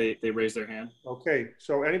them if they raise their hand. Okay.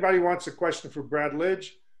 So anybody wants a question for Brad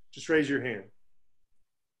Lidge, just raise your hand.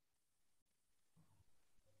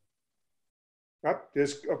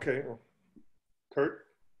 Okay. Kurt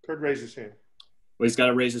raised his hand. Well, he's got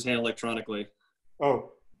to raise his hand electronically.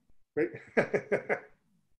 Oh, wait.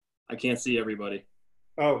 I can't see everybody.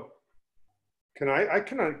 Oh, can I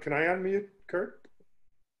unmute Kurt?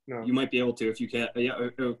 No. You might be able to if you can't. Yeah,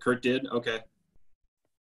 Kurt did. Okay.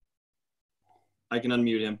 I can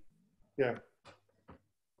unmute him. Yeah.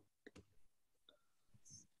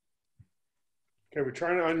 Okay, we're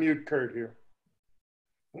trying to unmute Kurt here.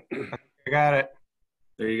 I got it.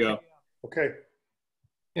 There you go. Okay.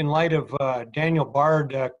 In light of Daniel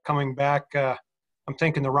Bard coming back, I'm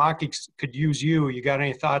thinking the Rockies could use you. You got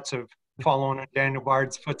any thoughts of following in Daniel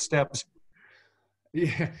Bard's footsteps?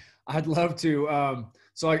 Yeah, I'd love to.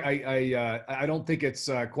 So I don't think it's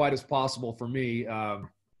quite as possible for me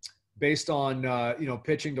based on,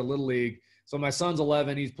 pitching to Little League. So my son's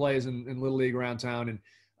 11, he plays in Little League around town. And,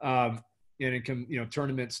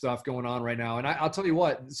 tournament stuff going on right now. And I'll tell you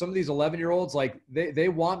what, some of these 11-year-olds, like they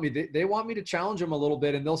want me to challenge them a little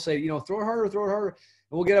bit, and they'll say, throw it harder.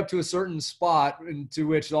 And we'll get up to a certain spot into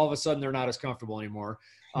which all of a sudden they're not as comfortable anymore.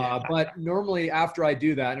 But normally after I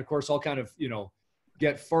do that, and of course I'll kind of,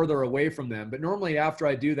 get further away from them. But normally after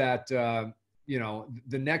I do that, the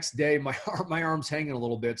next day my arm's hanging a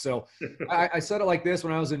little bit. So I said it like this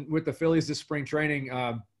when I was with the Phillies this spring training.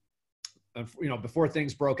 Before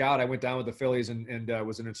things broke out, I went down with the Phillies and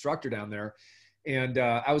was an instructor down there. And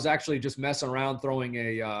I was actually just messing around throwing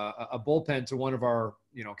a bullpen to one of our,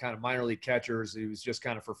 kind of minor league catchers. It was just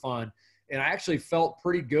kind of for fun. And I actually felt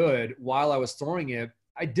pretty good while I was throwing it.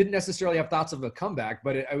 I didn't necessarily have thoughts of a comeback,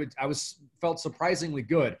 but I felt surprisingly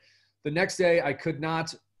good. The next day I could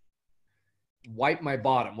not wipe my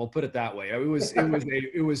bottom. We'll put it that way.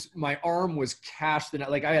 My arm was cashed, and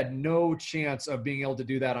like I had no chance of being able to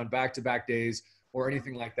do that on back-to-back days or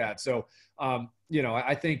anything like that. So,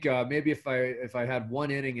 I think maybe if I had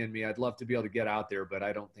one inning in me, I'd love to be able to get out there, but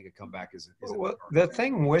I don't think a comeback is. Well, the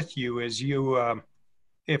thing with you is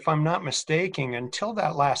if I'm not mistaken, until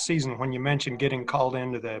that last season when you mentioned getting called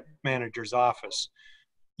into the manager's office,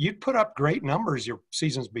 you'd put up great numbers your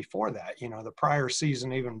seasons before that. The prior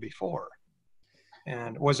season even before.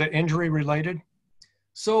 And was it injury related?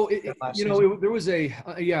 So there was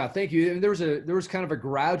thank you. And there was kind of a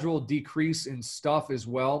gradual decrease in stuff as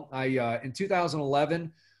well. In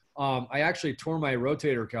 2011, I actually tore my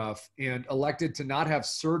rotator cuff and elected to not have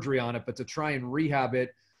surgery on it, but to try and rehab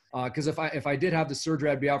it. Because if I did have the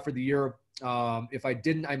surgery, I'd be out for the year. If I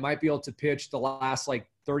didn't, I might be able to pitch the last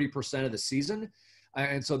 30% of the season.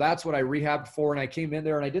 And so that's what I rehabbed for. And I came in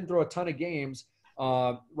there and I didn't throw a ton of games.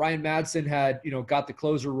 Ryan Madsen had, got the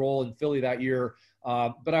closer role in Philly that year.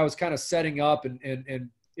 But I was kind of setting up and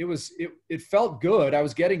it felt good. I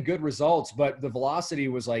was getting good results, but the velocity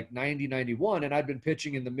was like 90, 91. And I'd been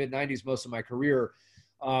pitching in the mid 90s most of my career.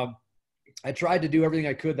 I tried to do everything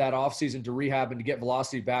I could that offseason to rehab and to get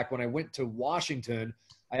velocity back. When I went to Washington,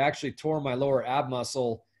 I actually tore my lower ab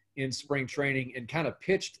muscle in spring training and kind of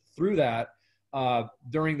pitched through that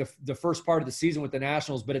during the first part of the season with the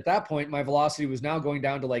Nationals. But at that point, my velocity was now going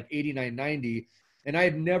down to like 89, 90. And I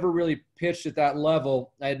had never really pitched at that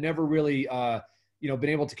level. I had never really, been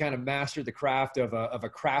able to kind of master the craft of a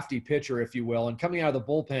crafty pitcher, if you will. And coming out of the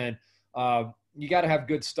bullpen, you got to have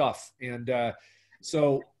good stuff. And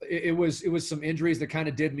so it was some injuries that kind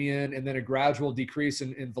of did me in, and then a gradual decrease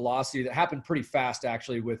in velocity that happened pretty fast,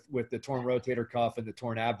 actually, with the torn rotator cuff and the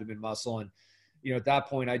torn abdomen muscle. And, at that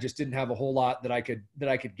point, I just didn't have a whole lot that I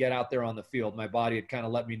could get out there on the field. My body had kind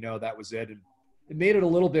of let me know that was it. And it made it a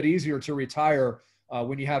little bit easier to retire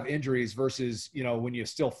when you have injuries versus, when you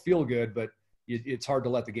still feel good, but it's hard to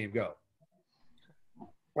let the game go.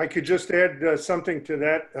 I could just add something to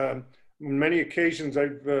that. On many occasions,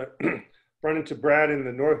 I've run into Brad in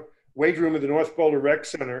the weight room of the North Boulder Rec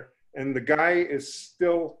Center, and the guy is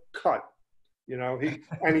still cut.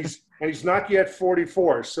 He's not yet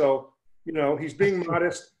 44, so he's being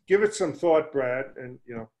modest. Give it some thought, Brad, and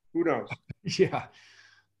who knows? Yeah,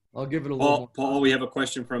 I'll give it a little more. Paul, we have a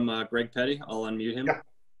question from Greg Petty. I'll unmute him. Yeah.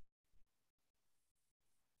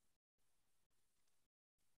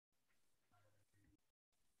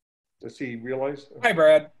 Does he realize? Hi,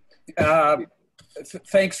 Brad.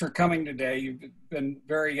 Thanks for coming today. You've been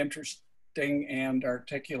very interesting and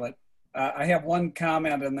articulate. I have one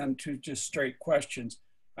comment and then two just straight questions.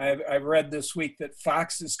 I've read this week that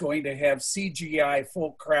Fox is going to have CGI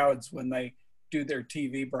full crowds when they do their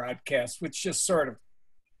TV broadcast, which just sort of,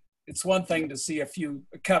 it's one thing to see a few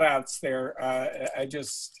cutouts there.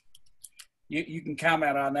 You can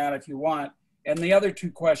comment on that if you want. And the other two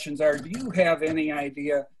questions are, do you have any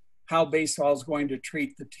idea how baseball is going to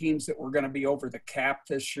treat the teams that were going to be over the cap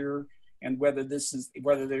this year, and whether they're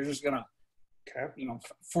just going to,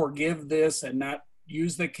 forgive this and not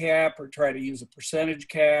use the cap or try to use a percentage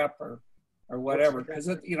cap or whatever, because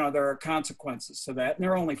there are consequences to that, and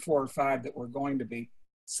there are only 4 or 5 that were going to be.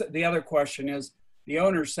 So the other question is, the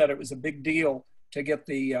owners said it was a big deal to get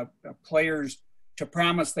the players to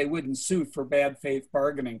promise they wouldn't sue for bad faith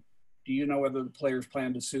bargaining. Do you know whether the players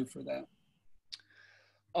plan to sue for that?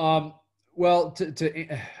 Well,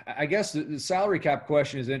 I guess the salary cap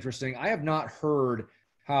question is interesting. I have not heard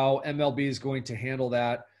how MLB is going to handle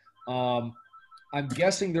that. I'm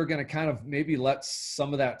guessing they're going to kind of maybe let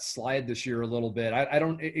some of that slide this year a little bit. I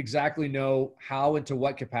don't exactly know how and to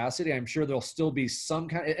what capacity. I'm sure there'll still be some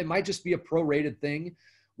kind. It might just be a prorated thing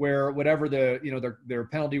where whatever their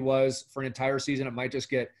penalty was for an entire season, it might just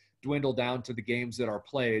get dwindled down to the games that are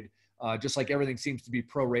played. Just like everything seems to be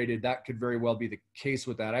prorated, that could very well be the case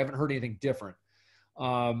with that. I haven't heard anything different.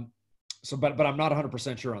 but I'm not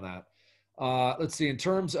 100% sure on that. Let's see. In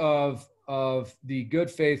terms of the good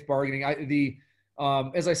faith bargaining,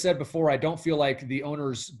 as I said before, I don't feel like the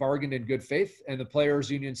owners bargained in good faith, and the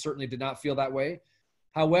players union certainly did not feel that way.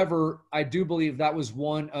 However, I do believe that was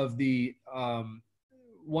one of the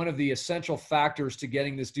essential factors to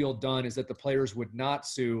getting this deal done, is that the players would not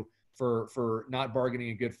sue for not bargaining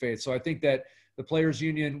in good faith. So I think that the players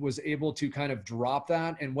union was able to kind of drop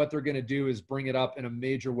that, and what they're going to do is bring it up in a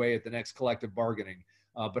major way at the next collective bargaining.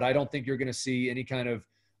 But I don't think you're going to see any kind of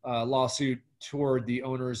lawsuit toward the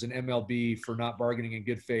owners and MLB for not bargaining in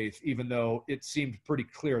good faith, even though it seemed pretty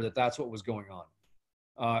clear that that's what was going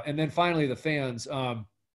on. And then finally, the fans.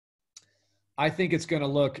 I think it's going to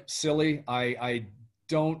look silly. I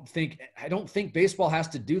don't think baseball has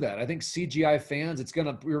to do that. I think CGI fans,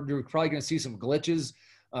 we're probably going to see some glitches,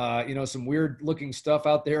 some weird looking stuff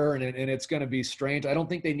out there, and it's going to be strange. I don't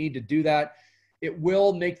think they need to do that. It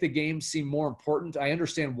will make the game seem more important. I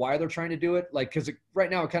understand why they're trying to do it. Because right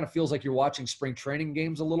now it kind of feels like you're watching spring training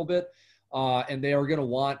games a little bit, and they are going to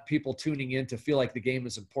want people tuning in to feel like the game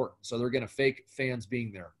is important. So they're going to fake fans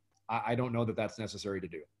being there. I don't know that that's necessary to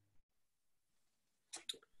do.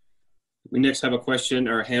 We next have a question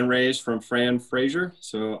or a hand raised from Fran Fraser.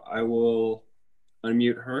 So I will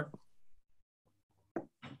unmute her.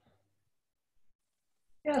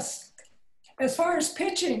 Yes. As far as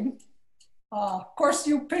pitching, of course,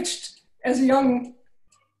 you pitched as a young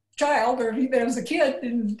child or even as a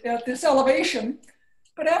kid at this elevation.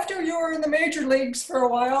 But after you were in the major leagues for a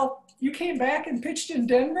while, you came back and pitched in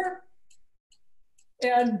Denver.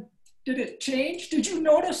 And did it change? Did you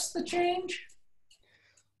notice the change?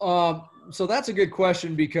 So that's a good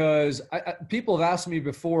question, because people have asked me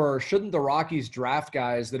before, shouldn't the Rockies draft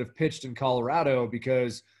guys that have pitched in Colorado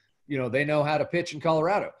because, they know how to pitch in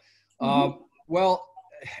Colorado? Mm-hmm. Well,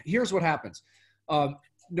 here's what happens.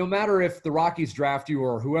 No matter if the Rockies draft you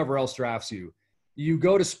or whoever else drafts you, you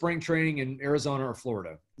go to spring training in Arizona or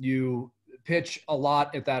Florida. You pitch a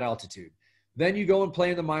lot at that altitude. Then you go and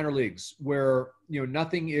play in the minor leagues where,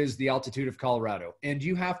 nothing is the altitude of Colorado. And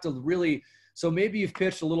you have to really – so maybe you've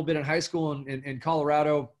pitched a little bit in high school in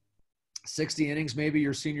Colorado, 60 innings maybe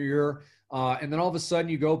your senior year, and then all of a sudden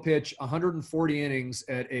you go pitch 140 innings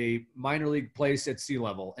at a minor league place at sea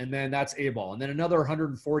level, and then that's A-ball, and then another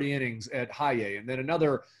 140 innings at high A, and then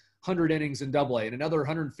another 100 innings in double A, and another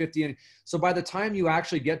 150 innings. So by the time you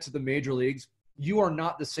actually get to the major leagues, you are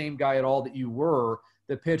not the same guy at all that you were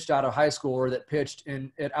that pitched out of high school or that pitched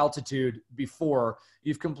at altitude before.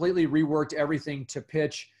 You've completely reworked everything to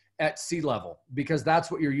pitch at sea level, because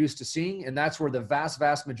that's what you're used to seeing. And that's where the vast,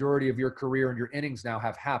 vast majority of your career and your innings now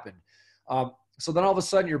have happened. So then all of a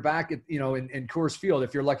sudden you're back at, in Coors Field,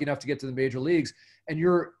 if you're lucky enough to get to the major leagues, and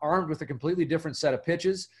you're armed with a completely different set of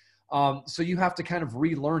pitches. So you have to kind of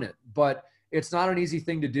relearn it, but it's not an easy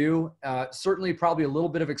thing to do. Certainly probably a little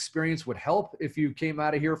bit of experience would help if you came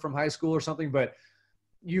out of here from high school or something, but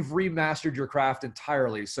you've remastered your craft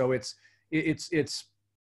entirely. So it's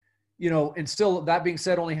and still, that being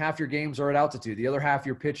said, only half your games are at altitude. The other half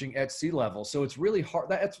you're pitching at sea level. So it's really hard.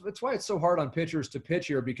 That's why it's so hard on pitchers to pitch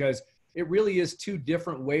here, because it really is two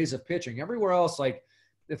different ways of pitching. Everywhere else, like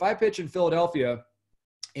if I pitch in Philadelphia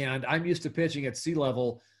and I'm used to pitching at sea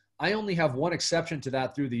level, I only have one exception to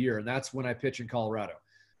that through the year, and that's when I pitch in Colorado.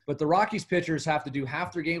 But the Rockies pitchers have to do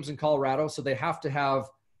half their games in Colorado, so they have to have,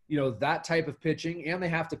 that type of pitching, and they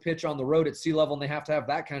have to pitch on the road at sea level, and they have to have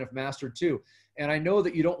that kind of mastered too. And I know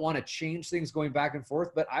that you don't want to change things going back and forth,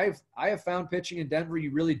 but I have found pitching in Denver,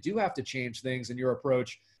 you really do have to change things in your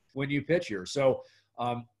approach when you pitch here. So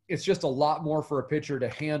it's just a lot more for a pitcher to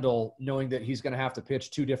handle, knowing that he's going to have to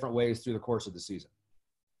pitch two different ways through the course of the season.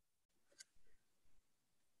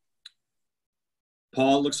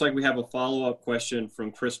 Paul, it looks like we have a follow-up question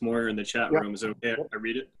from Chris Moyer in the chat room. Is it okay? I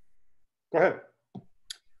read it? Go ahead.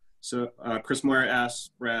 So Chris Moyer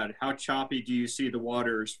asks, Brad, how choppy do you see the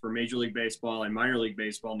waters for Major League Baseball and minor league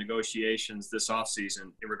baseball negotiations this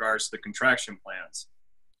offseason in regards to the contraction plans?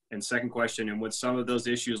 And second question, and would some of those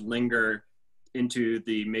issues linger into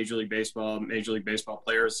the Major League Baseball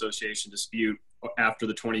Players Association dispute after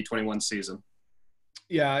the 2021 season?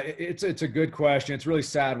 Yeah, it's a good question. It's really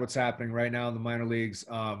sad what's happening right now in the minor leagues.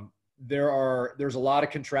 There's a lot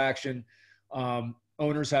of contraction.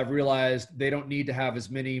 Owners have realized they don't need to have as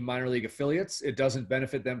many minor league affiliates. It doesn't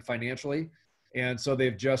benefit them financially. And so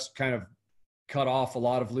they've just kind of cut off a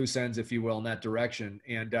lot of loose ends, if you will, in that direction.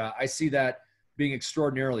 And I see that being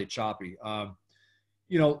extraordinarily choppy.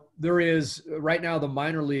 There is right now the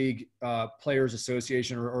minor league players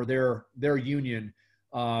association or their union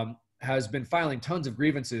has been filing tons of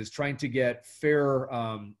grievances trying to get fair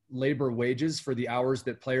labor wages for the hours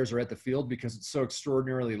that players are at the field because it's so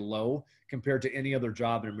extraordinarily low compared to any other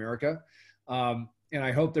job in America. And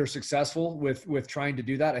I hope they're successful with trying to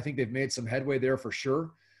do that. I think they've made some headway there for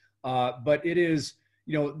sure. But it is,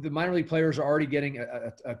 the minor league players are already getting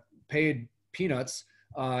a paid peanuts.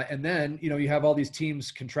 And then, you have all these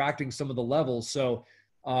teams contracting some of the levels. So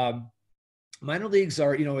minor leagues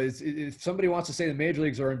are, if somebody wants to say the major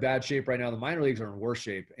leagues are in bad shape right now, the minor leagues are in worse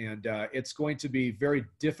shape. And it's going to be very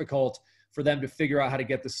difficult for them to figure out how to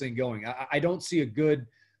get this thing going. I don't see a good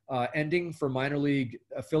ending for minor league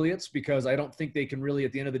affiliates because I don't think they can really,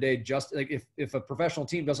 at the end of the day, just like if a professional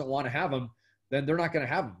team doesn't want to have them, then they're not going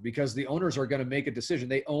to have them because the owners are going to make a decision.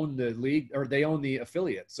 They own the league or they own the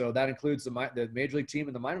affiliate. So that includes the major league team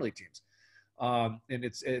and the minor league teams. And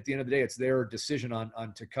it's at the end of the day, it's their decision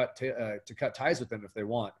on to cut ties with them if they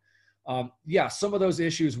want. Some of those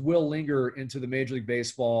issues will linger into the Major League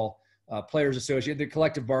Baseball Players Association, the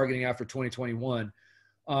collective bargaining after 2021.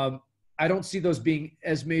 I don't see those being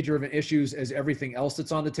as major of an issues as everything else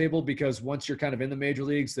that's on the table because once you're kind of in the major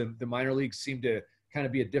leagues, the minor leagues seem to kind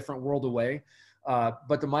of be a different world away.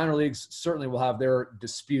 But the minor leagues certainly will have their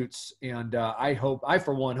disputes, and I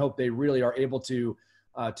for one hope they really are able to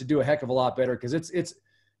do a heck of a lot better because it's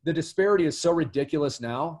the disparity is so ridiculous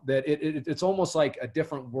now that it's almost like a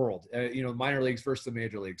different world, minor leagues versus the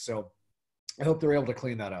major leagues. So I hope they're able to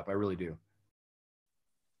clean that up. I really do.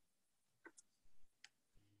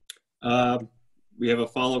 We have a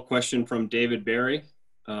follow-up question from David Barry.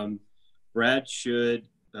 Brad,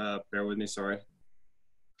 bear with me, sorry.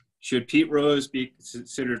 Should Pete Rose be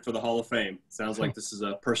considered for the Hall of Fame? Sounds like this is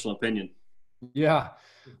a personal opinion. Yeah.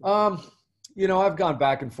 I've gone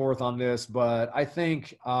back and forth on this, but I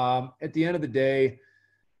think at the end of the day,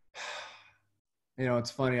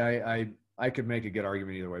 it's funny. I could make a good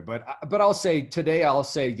argument either way, but I'll say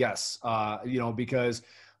yes, because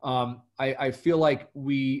I feel like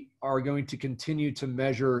we are going to continue to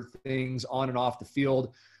measure things on and off the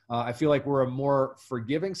field. I feel like we're a more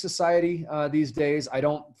forgiving society these days. I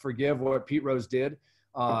don't forgive what Pete Rose did.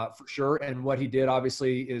 For sure. And what he did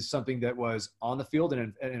obviously is something that was on the field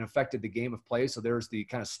and affected the game of play. So there's the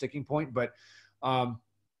kind of sticking point. But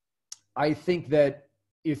I think that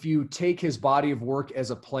if you take his body of work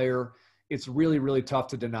as a player, it's really, really tough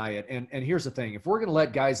to deny it. And here's the thing. If we're going to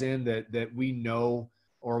let guys in that we know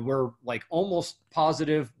or we're like almost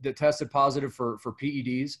positive that tested positive for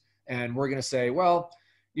PEDs, and we're going to say, well,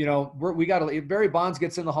 we got to – if Barry Bonds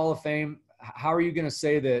gets in the Hall of Fame, how are you going to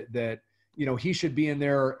say that he should be in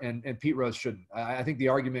there and Pete Rose shouldn't? I think the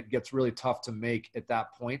argument gets really tough to make at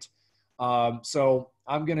that point. So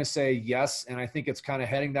I'm going to say yes. And I think it's kind of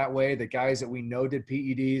heading that way. The guys that we know did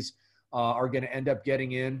PEDs are going to end up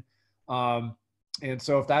getting in. And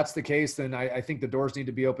so if that's the case, then I think the doors need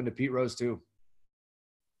to be open to Pete Rose too.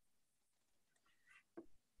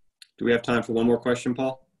 Do we have time for one more question,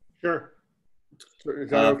 Paul? Sure. Is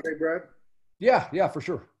that okay, Brad? Yeah, for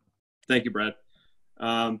sure. Thank you, Brad.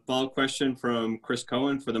 Follow-up question from Chris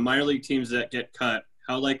Cohen. For the minor league teams that get cut,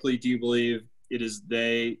 how likely do you believe it is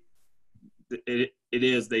they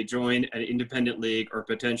join an independent league or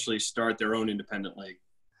potentially start their own independent league?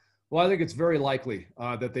 Well, I think it's very likely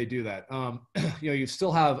that they do that. You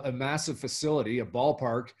still have a massive facility, a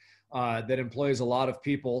ballpark that employs a lot of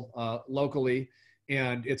people locally,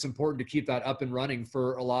 and it's important to keep that up and running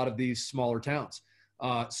for a lot of these smaller towns.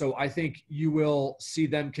 So I think you will see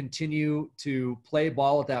them continue to play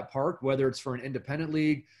ball at that park, whether it's for an independent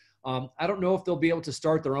league. I don't know if they'll be able to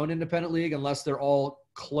start their own independent league unless they're all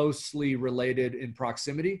closely related in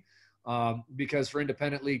proximity, because for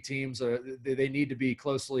independent league teams, they need to be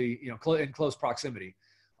closely, in close proximity.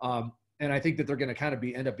 And I think that they're going to kind of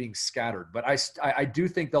end up being scattered. But I do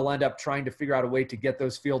think they'll end up trying to figure out a way to get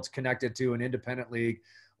those fields connected to an independent league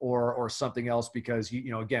or something else, because,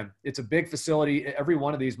 again, it's a big facility. Every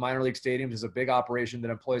one of these minor league stadiums is a big operation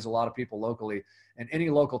that employs a lot of people locally, and any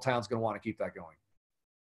local town's going to want to keep that going.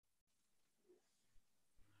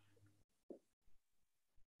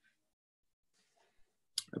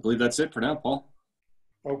 I believe that's it for now, Paul.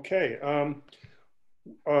 Okay.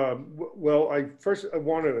 Well, I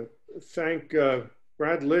want to thank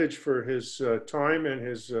Brad Lidge for his time and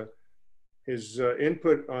his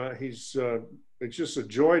input. It's just a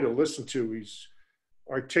joy to listen to. He's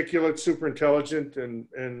articulate, super intelligent,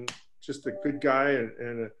 and just a good guy.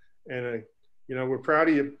 And we're proud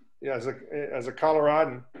of you as a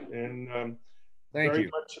Coloradan, and thank very you.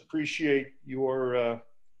 Much appreciate your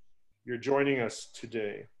joining us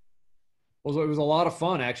today. Well, it was a lot of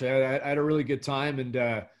fun, actually. I had a really good time,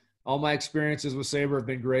 and all my experiences with SABR have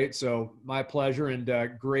been great. So my pleasure, and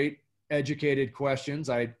great educated questions.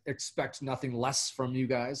 I expect nothing less from you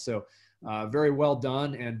guys. So very well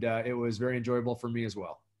done. And it was very enjoyable for me as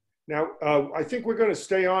well. Now, I think we're going to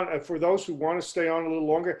stay on for those who want to stay on a little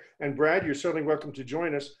longer. And Brad, you're certainly welcome to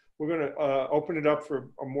join us. We're going to open it up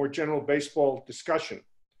for a more general baseball discussion.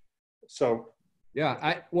 So,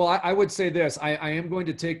 yeah, I would say this. I am going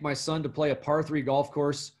to take my son to play a par 3 golf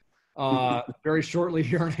course very shortly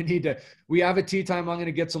here, and we have a tee time. I'm going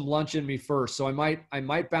to get some lunch in me first, so I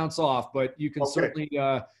might bounce off, but you can certainly,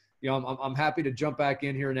 I'm happy to jump back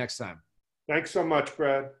in here next time. Thanks so much,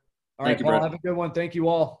 Brad. All right, Paul, have a good one. Thank you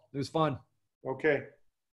all. It was fun. Okay.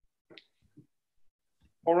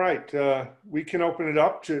 All right. We can open it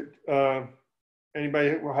up to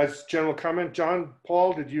anybody who has general comment. John,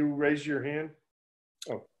 Paul, did you raise your hand?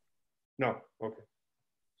 Oh, no. Okay.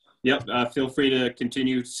 Yep. Feel free to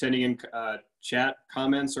continue sending in chat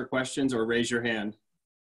comments or questions, or raise your hand.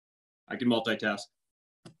 I can multitask.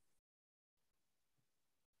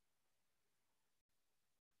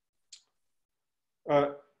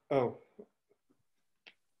 Oh,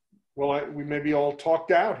 well, we may be all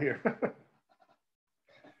talked out here.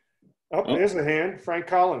 There's a hand. Frank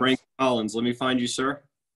Collins. Frank Collins, let me find you, sir.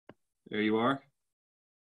 There you are.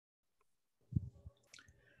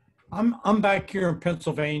 I'm back here in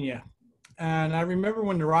Pennsylvania, and I remember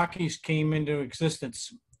when the Rockies came into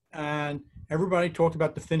existence, and everybody talked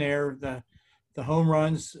about the thin air, the home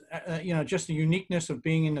runs, just the uniqueness of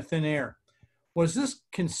being in the thin air. Was this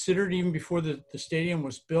considered even before the stadium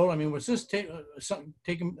was built? I mean, was this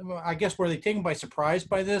taken? I guess, were they taken by surprise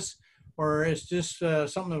by this, or is this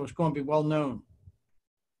something that was going to be well known?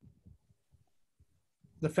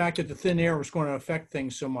 The fact that the thin air was going to affect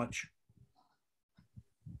things so much.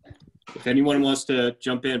 If anyone wants to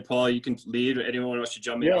jump in, Paul, you can lead. Or anyone wants to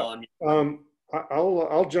jump in on?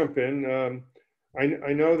 I'll jump in.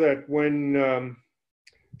 I know that when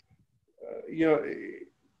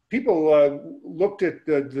people looked at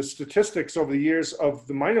the statistics over the years of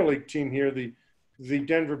the minor league team here, the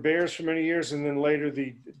Denver Bears for many years, and then later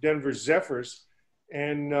the Denver Zephyrs,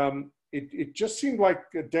 and it just seemed like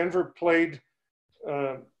Denver played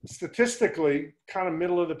statistically kind of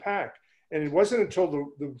middle of the pack. And it wasn't until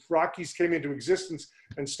the Rockies came into existence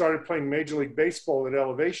and started playing Major League Baseball at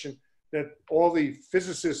elevation that all the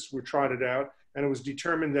physicists were trotted out, and it was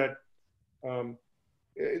determined that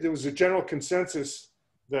there was a general consensus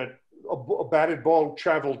that a batted ball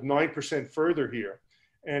traveled 9% further here.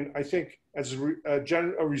 And I think as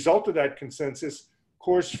a result of that consensus,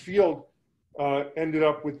 Coors Field ended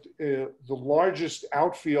up with the largest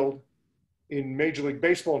outfield in Major League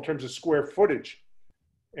Baseball in terms of square footage.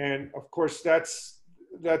 And of course, that's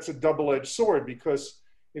a double-edged sword, because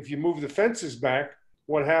if you move the fences back,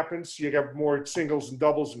 what happens? You have more singles and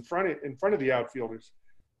doubles in front of the outfielders.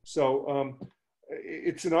 So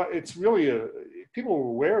it's really people are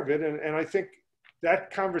aware of it, and I think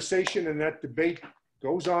that conversation and that debate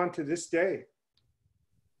goes on to this day.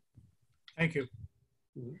 Thank you.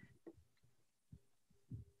 Mm-hmm.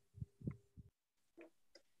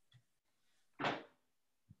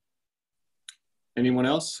 Anyone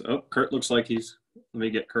else? Oh, Kurt looks like let me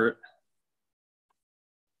get Kurt.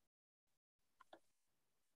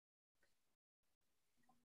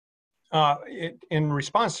 In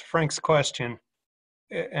response to Frank's question,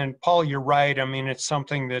 and Paul, you're right. I mean, it's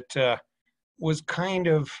something that was kind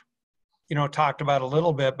of, talked about a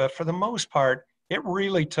little bit, but for the most part, it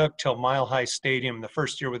really took till Mile High Stadium, the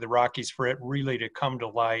first year with the Rockies, for it really to come to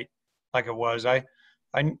light like it was. I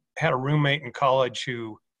had a roommate in college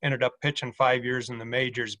who ended up pitching 5 years in the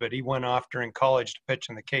majors, but he went off during college to pitch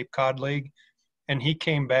in the Cape Cod League. And he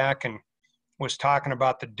came back and was talking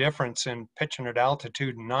about the difference in pitching at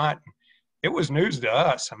altitude and not. It was news to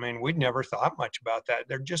us. I mean, we'd never thought much about that.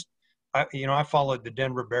 They're just, I followed the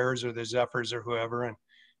Denver Bears or the Zephyrs or whoever,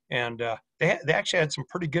 and they actually had some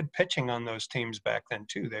pretty good pitching on those teams back then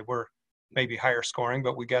too. They were maybe higher scoring,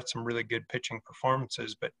 but we got some really good pitching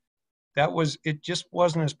performances. But it just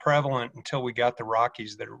wasn't as prevalent until we got the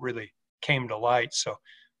Rockies that it really came to light. So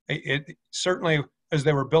it certainly, as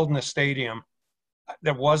they were building the stadium,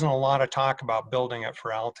 there wasn't a lot of talk about building it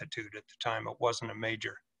for altitude at the time. It wasn't a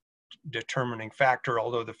major determining factor,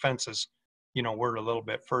 although the fences, were a little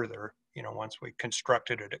bit further, once we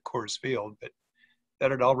constructed it at Coors Field, but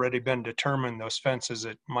that had already been determined, those fences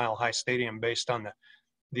at Mile High Stadium, based on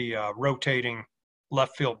the rotating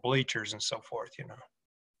left field bleachers and so forth,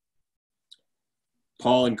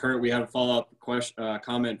 Paul and Kurt, we have a follow-up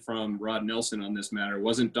comment from Rod Nelson on this matter.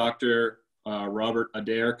 Wasn't Dr. Robert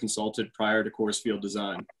Adair consulted prior to Coors Field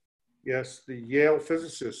design? Yes, the Yale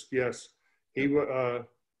physicist. Yes, he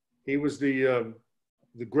was the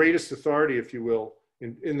greatest authority, if you will,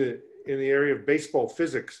 in in the area of baseball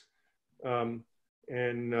physics.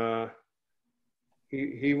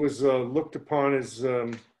 He was looked upon as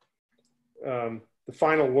the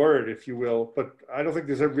final word, if you will, but I don't think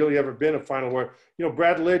there's really ever been a final word. You know,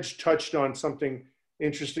 Brad Lidge touched on something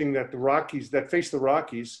interesting that faced the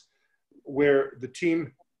Rockies, where the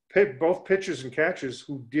team, both pitchers and catchers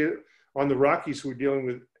on the Rockies who were dealing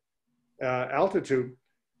with altitude,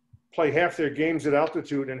 play half their games at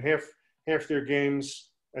altitude and half their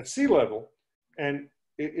games at sea level. And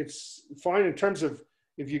it's fine in terms of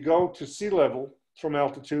if you go to sea level from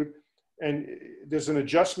altitude, and there's an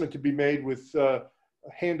adjustment to be made with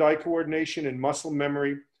hand-eye coordination and muscle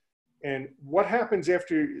memory. And what happens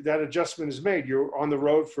after that adjustment is made? You're on the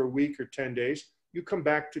road for a week or 10 days. You come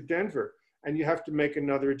back to Denver and you have to make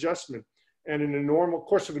another adjustment. And in a normal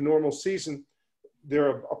course of a normal season, there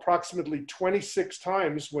are approximately 26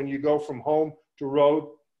 times when you go from home to road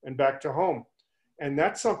and back to home. And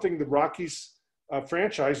that's something the Rockies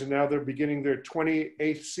franchise, and now they're beginning their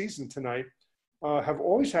 28th season tonight, have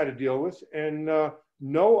always had to deal with. And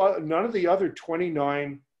none of the other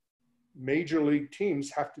 29 major league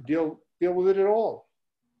teams have to deal with it at all.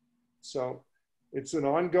 So it's an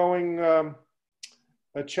ongoing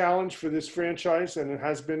a challenge for this franchise, and it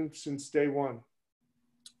has been since day one.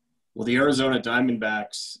 Well, the Arizona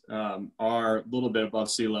Diamondbacks are a little bit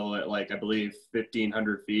above sea level at, like, I believe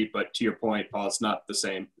 1,500 feet. But to your point, Paul, it's not the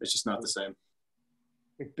same. It's just not the same.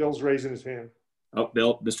 I think Bill's raising his hand. Oh,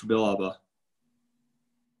 Mr. Bill Alba.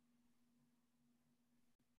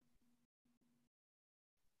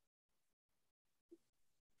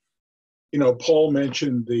 You know, Paul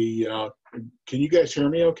mentioned can you guys hear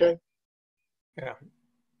me okay? Yeah.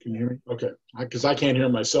 Can you hear me? Okay. Because I can't hear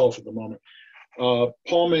myself at the moment.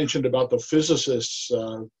 Paul mentioned about the physicists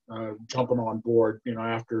jumping on board, you know,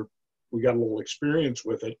 after we got a little experience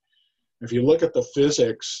with it. If you look at the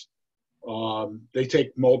physics, they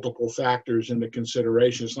take multiple factors into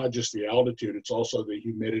consideration. It's not just the altitude, it's also the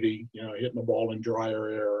humidity, you know, hitting the ball in drier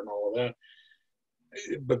air and all of that.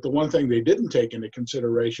 But the one thing they didn't take into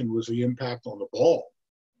consideration was the impact on the ball.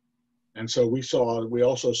 And so we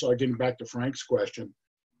also saw, getting back to Frank's question,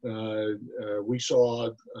 we saw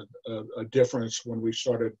a difference when we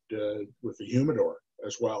started with the humidor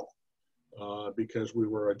as well, because we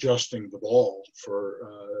were adjusting the ball for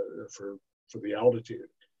the altitude.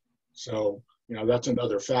 So, you know, that's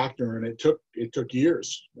another factor, and it took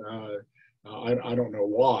years. I don't know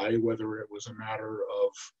why, whether it was a matter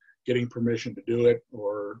of getting permission to do it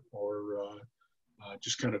or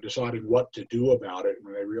just kind of deciding what to do about it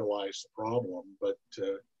when they realized the problem. But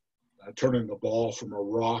turning the ball from a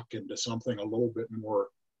rock into something a little bit more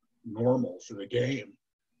normal for the game,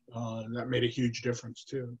 that made a huge difference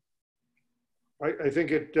too. I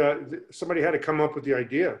think somebody had to come up with the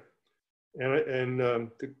idea, and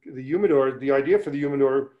the humidor. The idea for the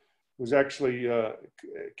humidor was actually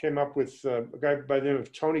came up with a guy by the name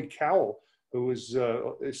of Tony Cowell, who is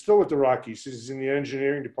still with the Rockies. He's in the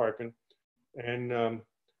engineering department, and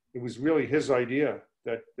it was really his idea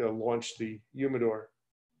that launched the humidor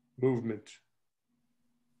movement.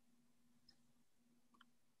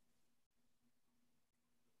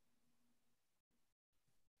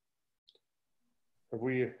 Have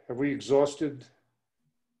we exhausted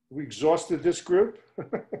this group?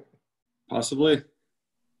 Possibly.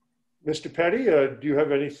 Mr. Petty, do you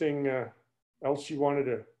have anything else you wanted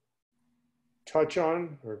to touch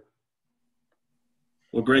on? Or?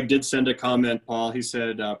 Well, Greg did send a comment, Paul. He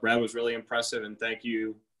said, Brad was really impressive, and thank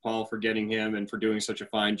you, Paul, for getting him and for doing such a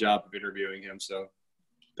fine job of interviewing him. So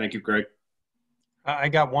thank you, Greg. I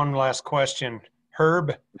got one last question.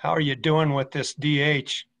 Herb, how are you doing with this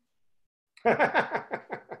DH? Do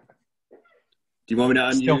you want me to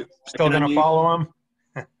unmute? Still going to follow him?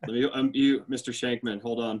 Let me unmute Mr. Shankman.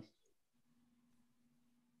 Hold on.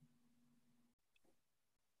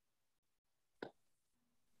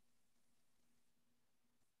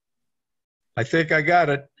 I think I got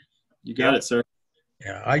it. You got it, sir.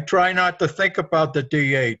 Yeah, I try not to think about the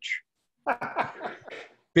DH.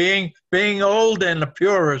 Being old and a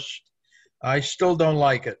purist, I still don't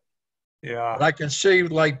like it. Yeah. But I can see,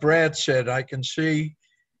 like Brad said, I can see,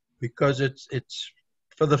 because it's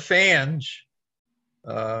for the fans.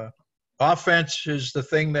 Offense is the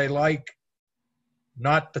thing they like,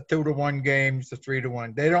 not the 2-to-1 games, the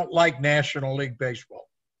 3-to-1. They don't like National League Baseball.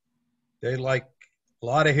 They like a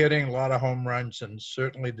lot of hitting, a lot of home runs, and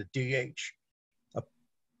certainly the DH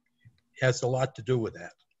has a lot to do with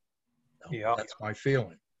that. Yeah. That's my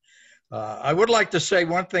feeling. I would like to say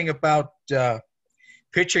one thing about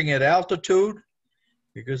pitching at altitude,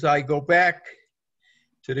 because I go back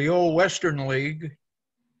to the old Western League,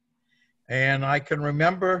 and I can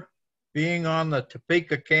remember being on the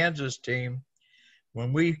Topeka, Kansas team,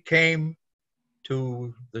 when we came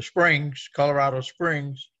to the Springs, Colorado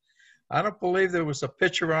Springs, I don't believe there was a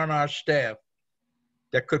pitcher on our staff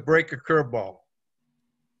that could break a curveball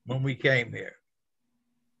when we came here.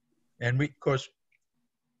 And we, of course,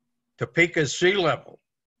 Topeka's sea level,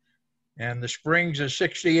 and the Springs is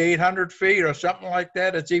 6,800 feet or something like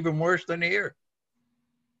that. It's even worse than here.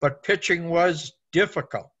 But pitching was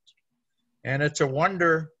difficult. And it's a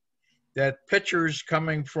wonder that pitchers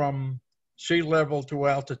coming from sea level to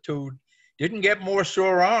altitude didn't get more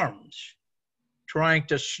sore arms trying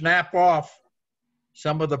to snap off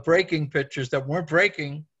some of the breaking pitches that weren't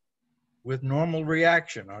breaking with normal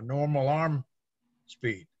reaction or normal arm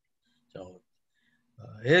speed. So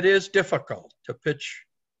it is difficult to pitch.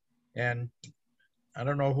 And I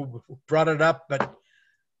don't know who brought it up, but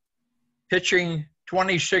pitching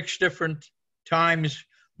 26 different times,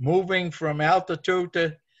 moving from altitude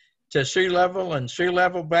to sea level and sea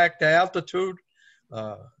level back to altitude,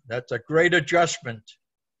 that's a great adjustment.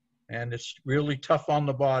 And it's really tough on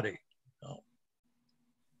the body.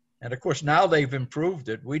 And of course, now they've improved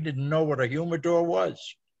it. We didn't know what a humidor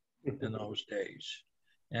was in those days,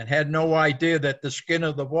 and had no idea that the skin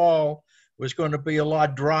of the ball was going to be a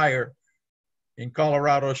lot drier in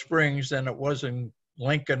Colorado Springs than it was in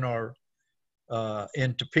Lincoln or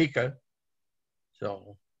in Topeka.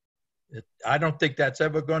 So I don't think that's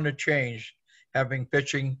ever going to change, having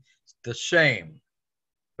pitching the same.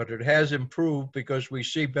 But it has improved because we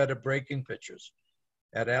see better breaking pitches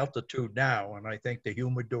at altitude now, and I think the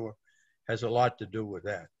humidor has a lot to do with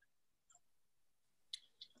that.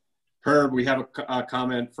 Herb, we have a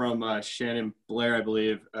comment from Shannon Blair, I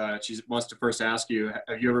believe. She wants to first ask you,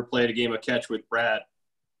 have you ever played a game of catch with Brad?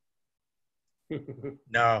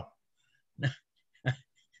 No.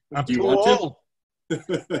 I'm Do you too want old.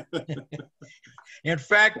 In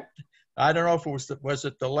fact, I don't know if it was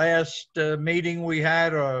it the last meeting we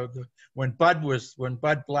had, or when Bud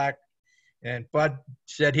Black, and Bud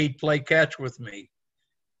said he'd play catch with me.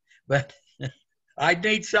 But I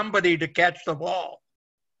need somebody to catch the ball.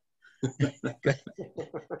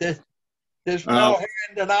 There's no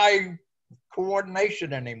hand and eye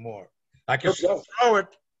coordination anymore. I can still throw it.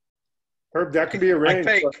 Herb, that could be arranged.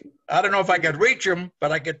 I don't know if I could reach him,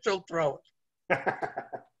 but I could still throw it.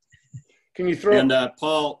 Can you throw? And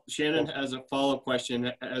Paul, Shannon has a follow-up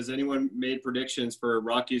question. Has anyone made predictions for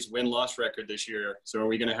Rocky's win-loss record this year? So are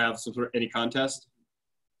we going to have any contest?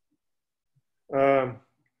 No.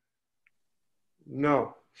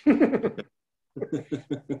 No,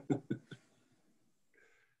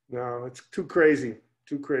 it's too crazy.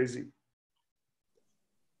 Too crazy.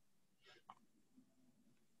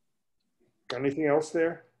 Got anything else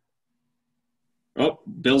there? Oh,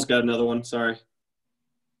 Bill's got another one. Sorry.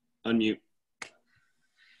 Unmute.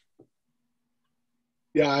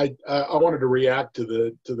 Yeah, I wanted to react to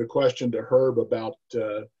the question to Herb about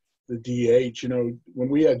the DH. You know, when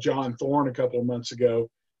we had John Thorne a couple of months ago,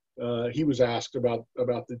 he was asked about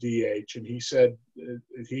the DH, and he said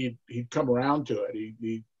he'd come around to it.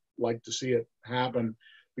 He'd like to see it happen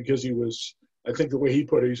because he was, I think the way he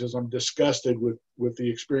put it, he says, I'm disgusted with the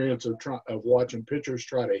experience of watching pitchers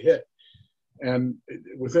try to hit. And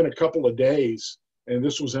within a couple of days, and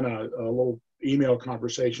this was in a little email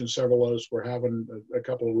conversation several of us were having a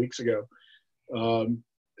couple of weeks ago,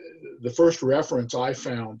 the first reference I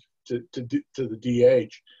found to the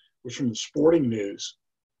DH was from the Sporting News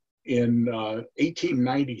in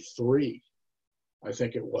 1893, I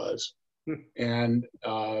think it was. And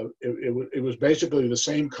it was basically the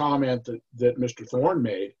same comment that Mr. Thorne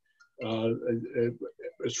made.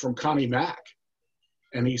 It's from Connie Mack.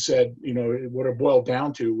 And he said, you know, what it boiled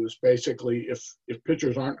down to was basically if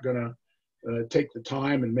pitchers aren't going to take the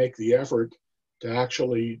time and make the effort to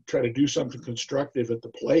actually try to do something constructive at the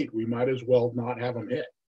plate, we might as well not have them hit.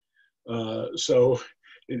 So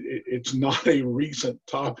it's not a recent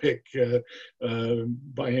topic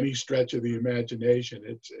by any stretch of the imagination.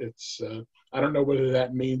 It's I don't know whether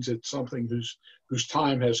that means it's something whose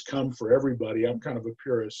time has come for everybody. I'm kind of a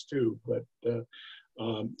purist too, but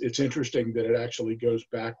it's interesting that it actually goes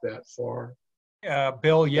back that far.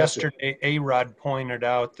 Bill, yesterday A-Rod pointed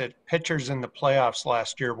out that pitchers in the playoffs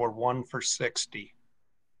last year were 1 for 60.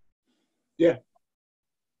 Yeah.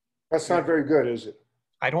 That's not very good, is it?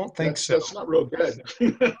 I don't think so. That's not real good.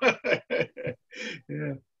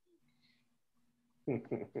 Yeah.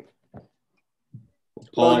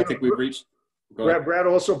 Paul, I think we've reached. Brad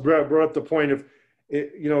also brought up the point of,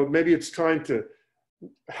 you know, maybe it's time to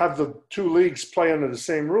have the two leagues play under the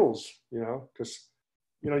same rules, you know, because,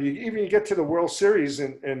 you know, you get to the World Series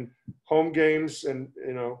and home games and,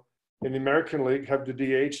 you know, in the American League have the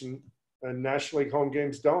DH and National League home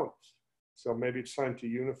games don't. So maybe it's time to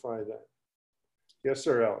unify that. Yes,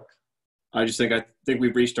 sir, Alex. I think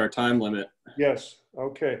we've reached our time limit. Yes.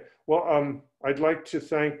 Okay. Well, I'd like to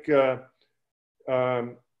thank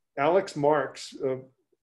Alex Marks,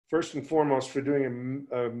 first and foremost, for doing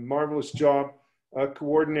a marvelous job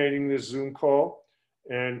coordinating this Zoom call,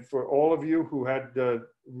 and for all of you who had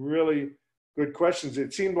really good questions.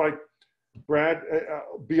 It seemed like Brad,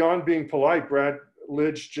 beyond being polite, Brad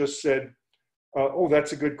Lidge just said, "Oh,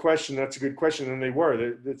 that's a good question. That's a good question," and they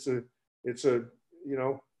were. It's a you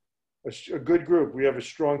know, a good group. We have a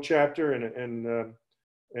strong chapter and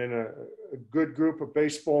a good group of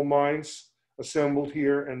baseball minds assembled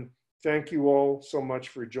here. And thank you all so much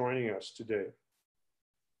for joining us today.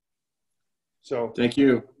 So thank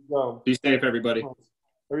you. Be safe, everybody.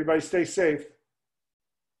 Everybody stay safe.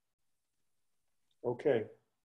 Okay.